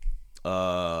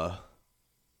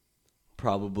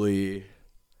 Probably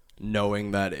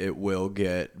knowing that it will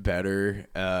get better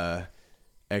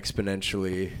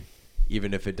exponentially,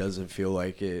 even if it doesn't feel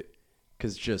like it,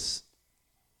 because just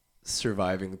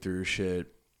surviving through shit,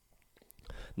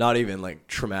 not even like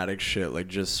traumatic shit, like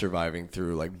just surviving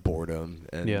through like boredom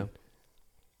and Yeah.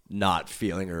 not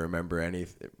feeling or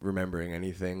remembering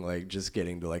anything, like just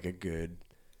getting to like a good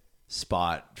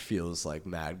spot feels like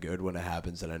mad good when it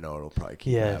happens, and I know it'll probably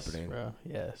keep happening bro.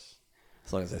 Yes,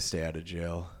 as long as I stay out of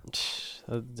jail.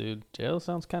 dude, jail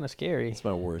sounds kind of scary, It's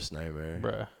my worst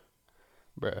nightmare.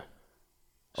 bruh.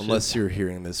 Unless you're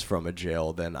hearing this from a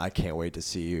jail, then I can't wait to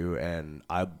see you, and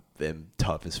I am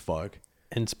tough as fuck.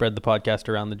 And spread the podcast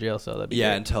around the jail cell. That'd be Yeah,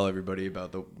 great. and tell everybody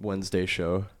about the Wednesday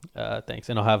show. Thanks,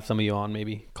 and I'll have some of you on,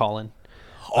 maybe Colin.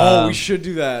 Oh, we should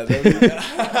do that.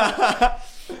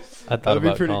 I thought That'd be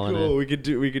about pretty calling cool.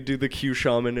 it. We could do the Q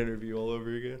Shaman interview all over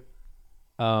again.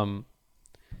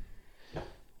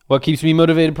 What keeps me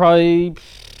motivated? Probably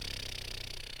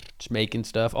just making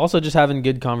stuff. Also, just having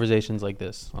good conversations like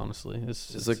this. Honestly,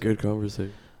 It's a good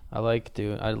conversation. I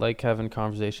like having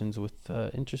conversations with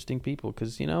interesting people,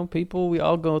 because people, we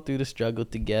all go through the struggle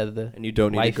together. And you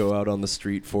don't need Life. to go out on the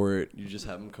street for it. You just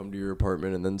have them come to your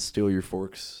apartment and then steal your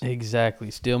forks.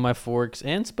 Exactly. Steal my forks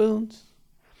and spoons.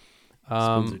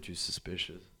 Spoons are too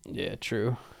suspicious. Yeah,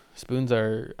 true.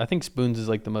 I think spoons is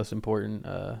like the most important. They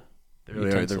really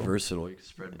are. They're utensil. versatile. You can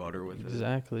spread butter with it.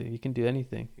 Exactly. You can do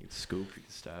anything. You can scoop. You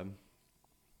can stab.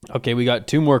 Okay, we got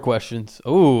 2 more questions.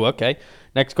 Oh, okay.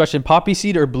 Next question: poppy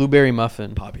seed or blueberry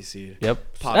muffin? Poppy seed.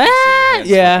 Yep. Poppy seed. Hands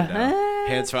yeah. fucking down.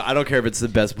 Hands. I don't care if it's the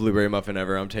best blueberry muffin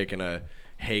ever. I'm taking a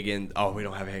Hagen. Oh, we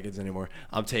don't have Hagen's anymore.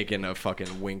 I'm taking a fucking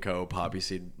Winco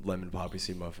lemon poppy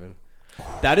seed muffin.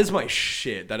 That is my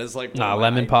shit. That is like Nah, my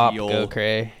lemon pop, ideal- go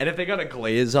cray. And if they got a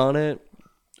glaze on it,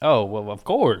 Oh, well, of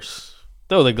course.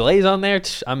 Throw the glaze on there.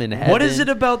 I'm in heaven. what is it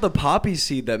about the poppy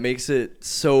seed that makes it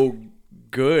so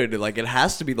good? Like, it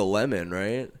has to be the lemon,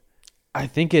 right? I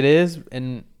think it is,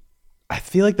 and I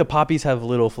feel like the poppies have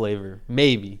little flavor.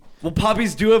 Maybe. Well,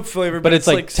 poppies do have flavor, But it's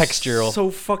like textural.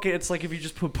 So fucking, it's like if you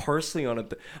just put parsley on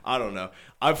it. I don't know.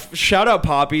 Shout out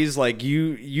poppies. Like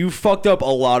you fucked up a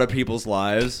lot of people's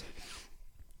lives,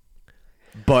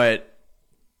 but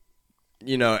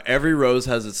every rose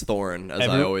has its thorn, as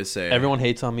I always say. Everyone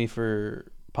hates on me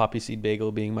for poppy seed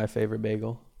bagel being my favorite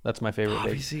bagel. That's my favorite Poppy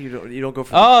bagel. seed, you don't go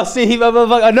for. Oh, see,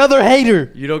 another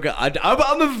hater. You don't go. I'm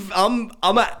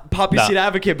a poppy Nah. seed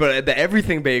advocate, but the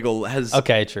everything bagel has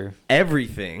Okay, true.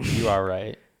 everything. You are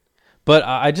right. But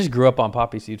I just grew up on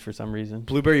poppy seed for some reason.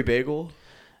 Blueberry bagel.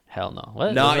 Hell no.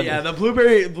 What? No, What- yeah, the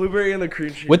blueberry and the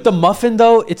cream cheese. With the muffin,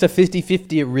 though, it's a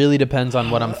 50-50. It really depends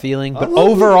on what I'm feeling. But love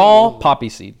overall, poppy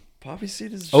seed. Poppy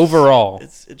seed is just, Overall.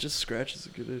 it just scratches a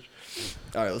good itch.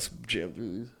 All right, let's jam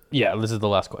through these. Yeah, this is the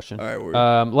last question. All right, word.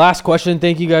 Last question.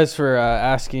 Thank you guys for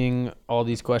asking all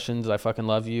these questions. I fucking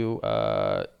love you.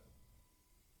 Where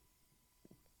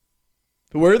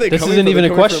are they? This coming isn't from? even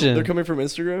They're a coming question. They're coming from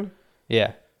Instagram.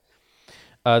 Yeah.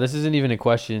 This isn't even a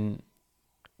question.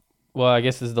 Well, I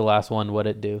guess this is the last one.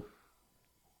 What'd it do?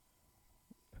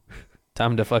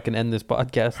 Time to fucking end this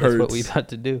podcast. That's what we Hurts. about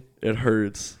to do. It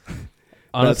hurts. That's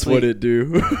Honestly, what it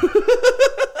do.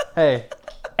 Hey,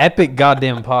 epic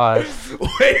goddamn pod.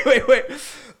 Wait.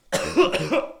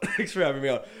 Thanks for having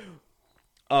me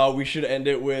on. We should end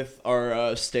it with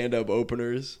our stand-up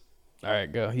openers. All right,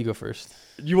 go. You go first.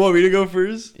 You want me to go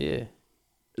first? Yeah.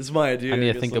 It's my idea. I need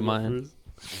to guess think I'll of go mine.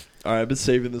 first. All right, I've been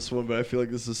saving this one, but I feel like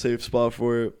this is a safe spot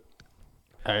for it.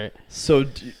 All right. So,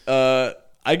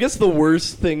 I guess the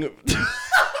worst thing.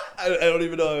 I don't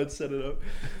even know how I'd set it up.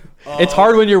 It's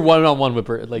hard when you're one-on-one with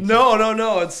her. Like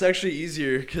No. It's actually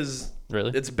easier because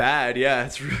Really? it's bad. Yeah,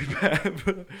 it's really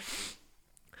bad.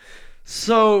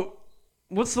 So,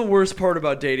 what's the worst part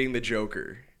about dating the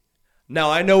Joker? Now,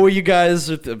 I know what you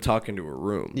guys are. I'm talking to a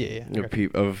room. Yeah.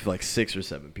 Of like 6 or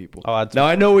 7 people. Oh, that's now,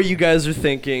 I know what you guys are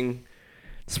thinking.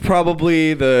 It's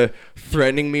probably the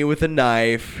threatening me with a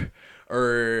knife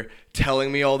or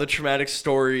telling me all the traumatic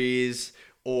stories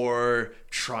or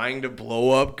trying to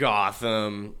blow up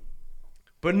Gotham.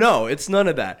 But no, it's none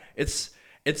of that. It's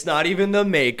not even the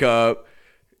makeup.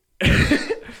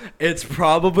 It's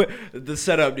probably the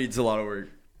setup needs a lot of work.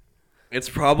 It's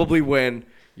probably when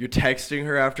you're texting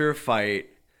her after a fight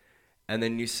and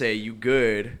then you say, "You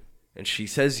good?" and she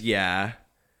says, "Yeah."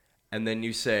 And then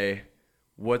you say,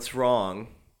 "What's wrong?"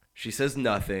 She says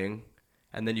nothing.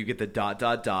 And then you get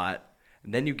the ...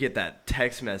 And then you get that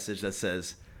text message that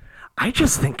says, "I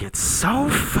just think it's so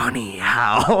funny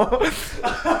how."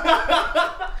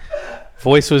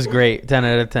 Voice was great. 10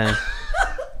 out of 10.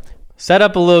 Set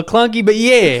up a little clunky, but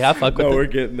yeah, I fuck with No, it. we're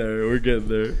getting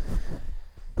there.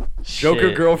 Joker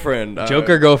Shit. girlfriend.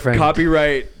 Joker girlfriend.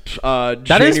 Copyright.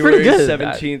 That is pretty January good.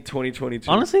 17th,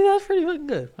 2022. Honestly, that's pretty fucking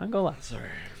good. I'm gonna lie. Sorry.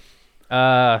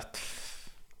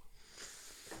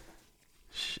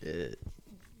 Shit.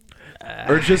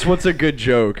 Or just what's a good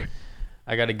joke?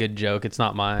 I got a good joke. It's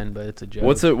not mine, but it's a joke.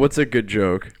 What's a good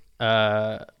joke?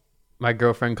 My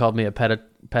girlfriend called me a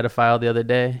pedophile the other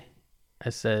day. I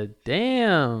said,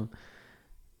 "Damn,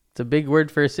 it's a big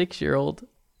word for a 6-year-old."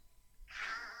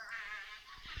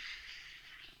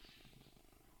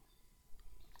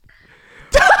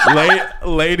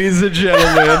 Ladies and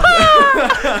gentlemen,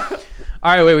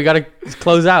 All right, wait, we gotta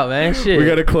close out, man. Shit. we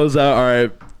gotta close out. All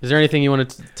right. Is there anything you want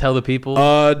to tell the people?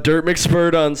 Dirt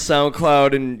McSpurt on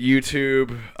SoundCloud and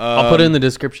YouTube. I'll put it in the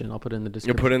description. You'll put it in the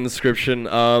description.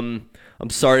 I'm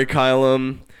sorry,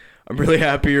 Kylum. I'm really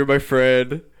happy you're my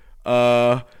friend.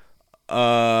 Shout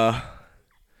out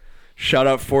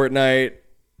Fortnite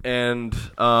and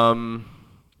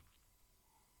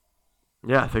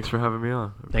yeah, thanks for having me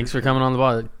on. Thanks for coming on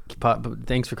the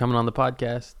Thanks for coming on the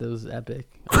podcast. That was epic.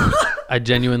 I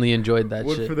genuinely enjoyed that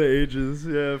One shit. for the ages,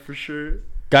 yeah, for sure.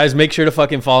 Guys, make sure to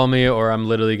fucking follow me, or I'm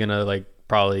literally gonna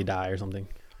probably die or something.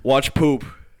 Watch Poop.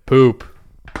 Poop.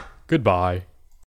 Goodbye.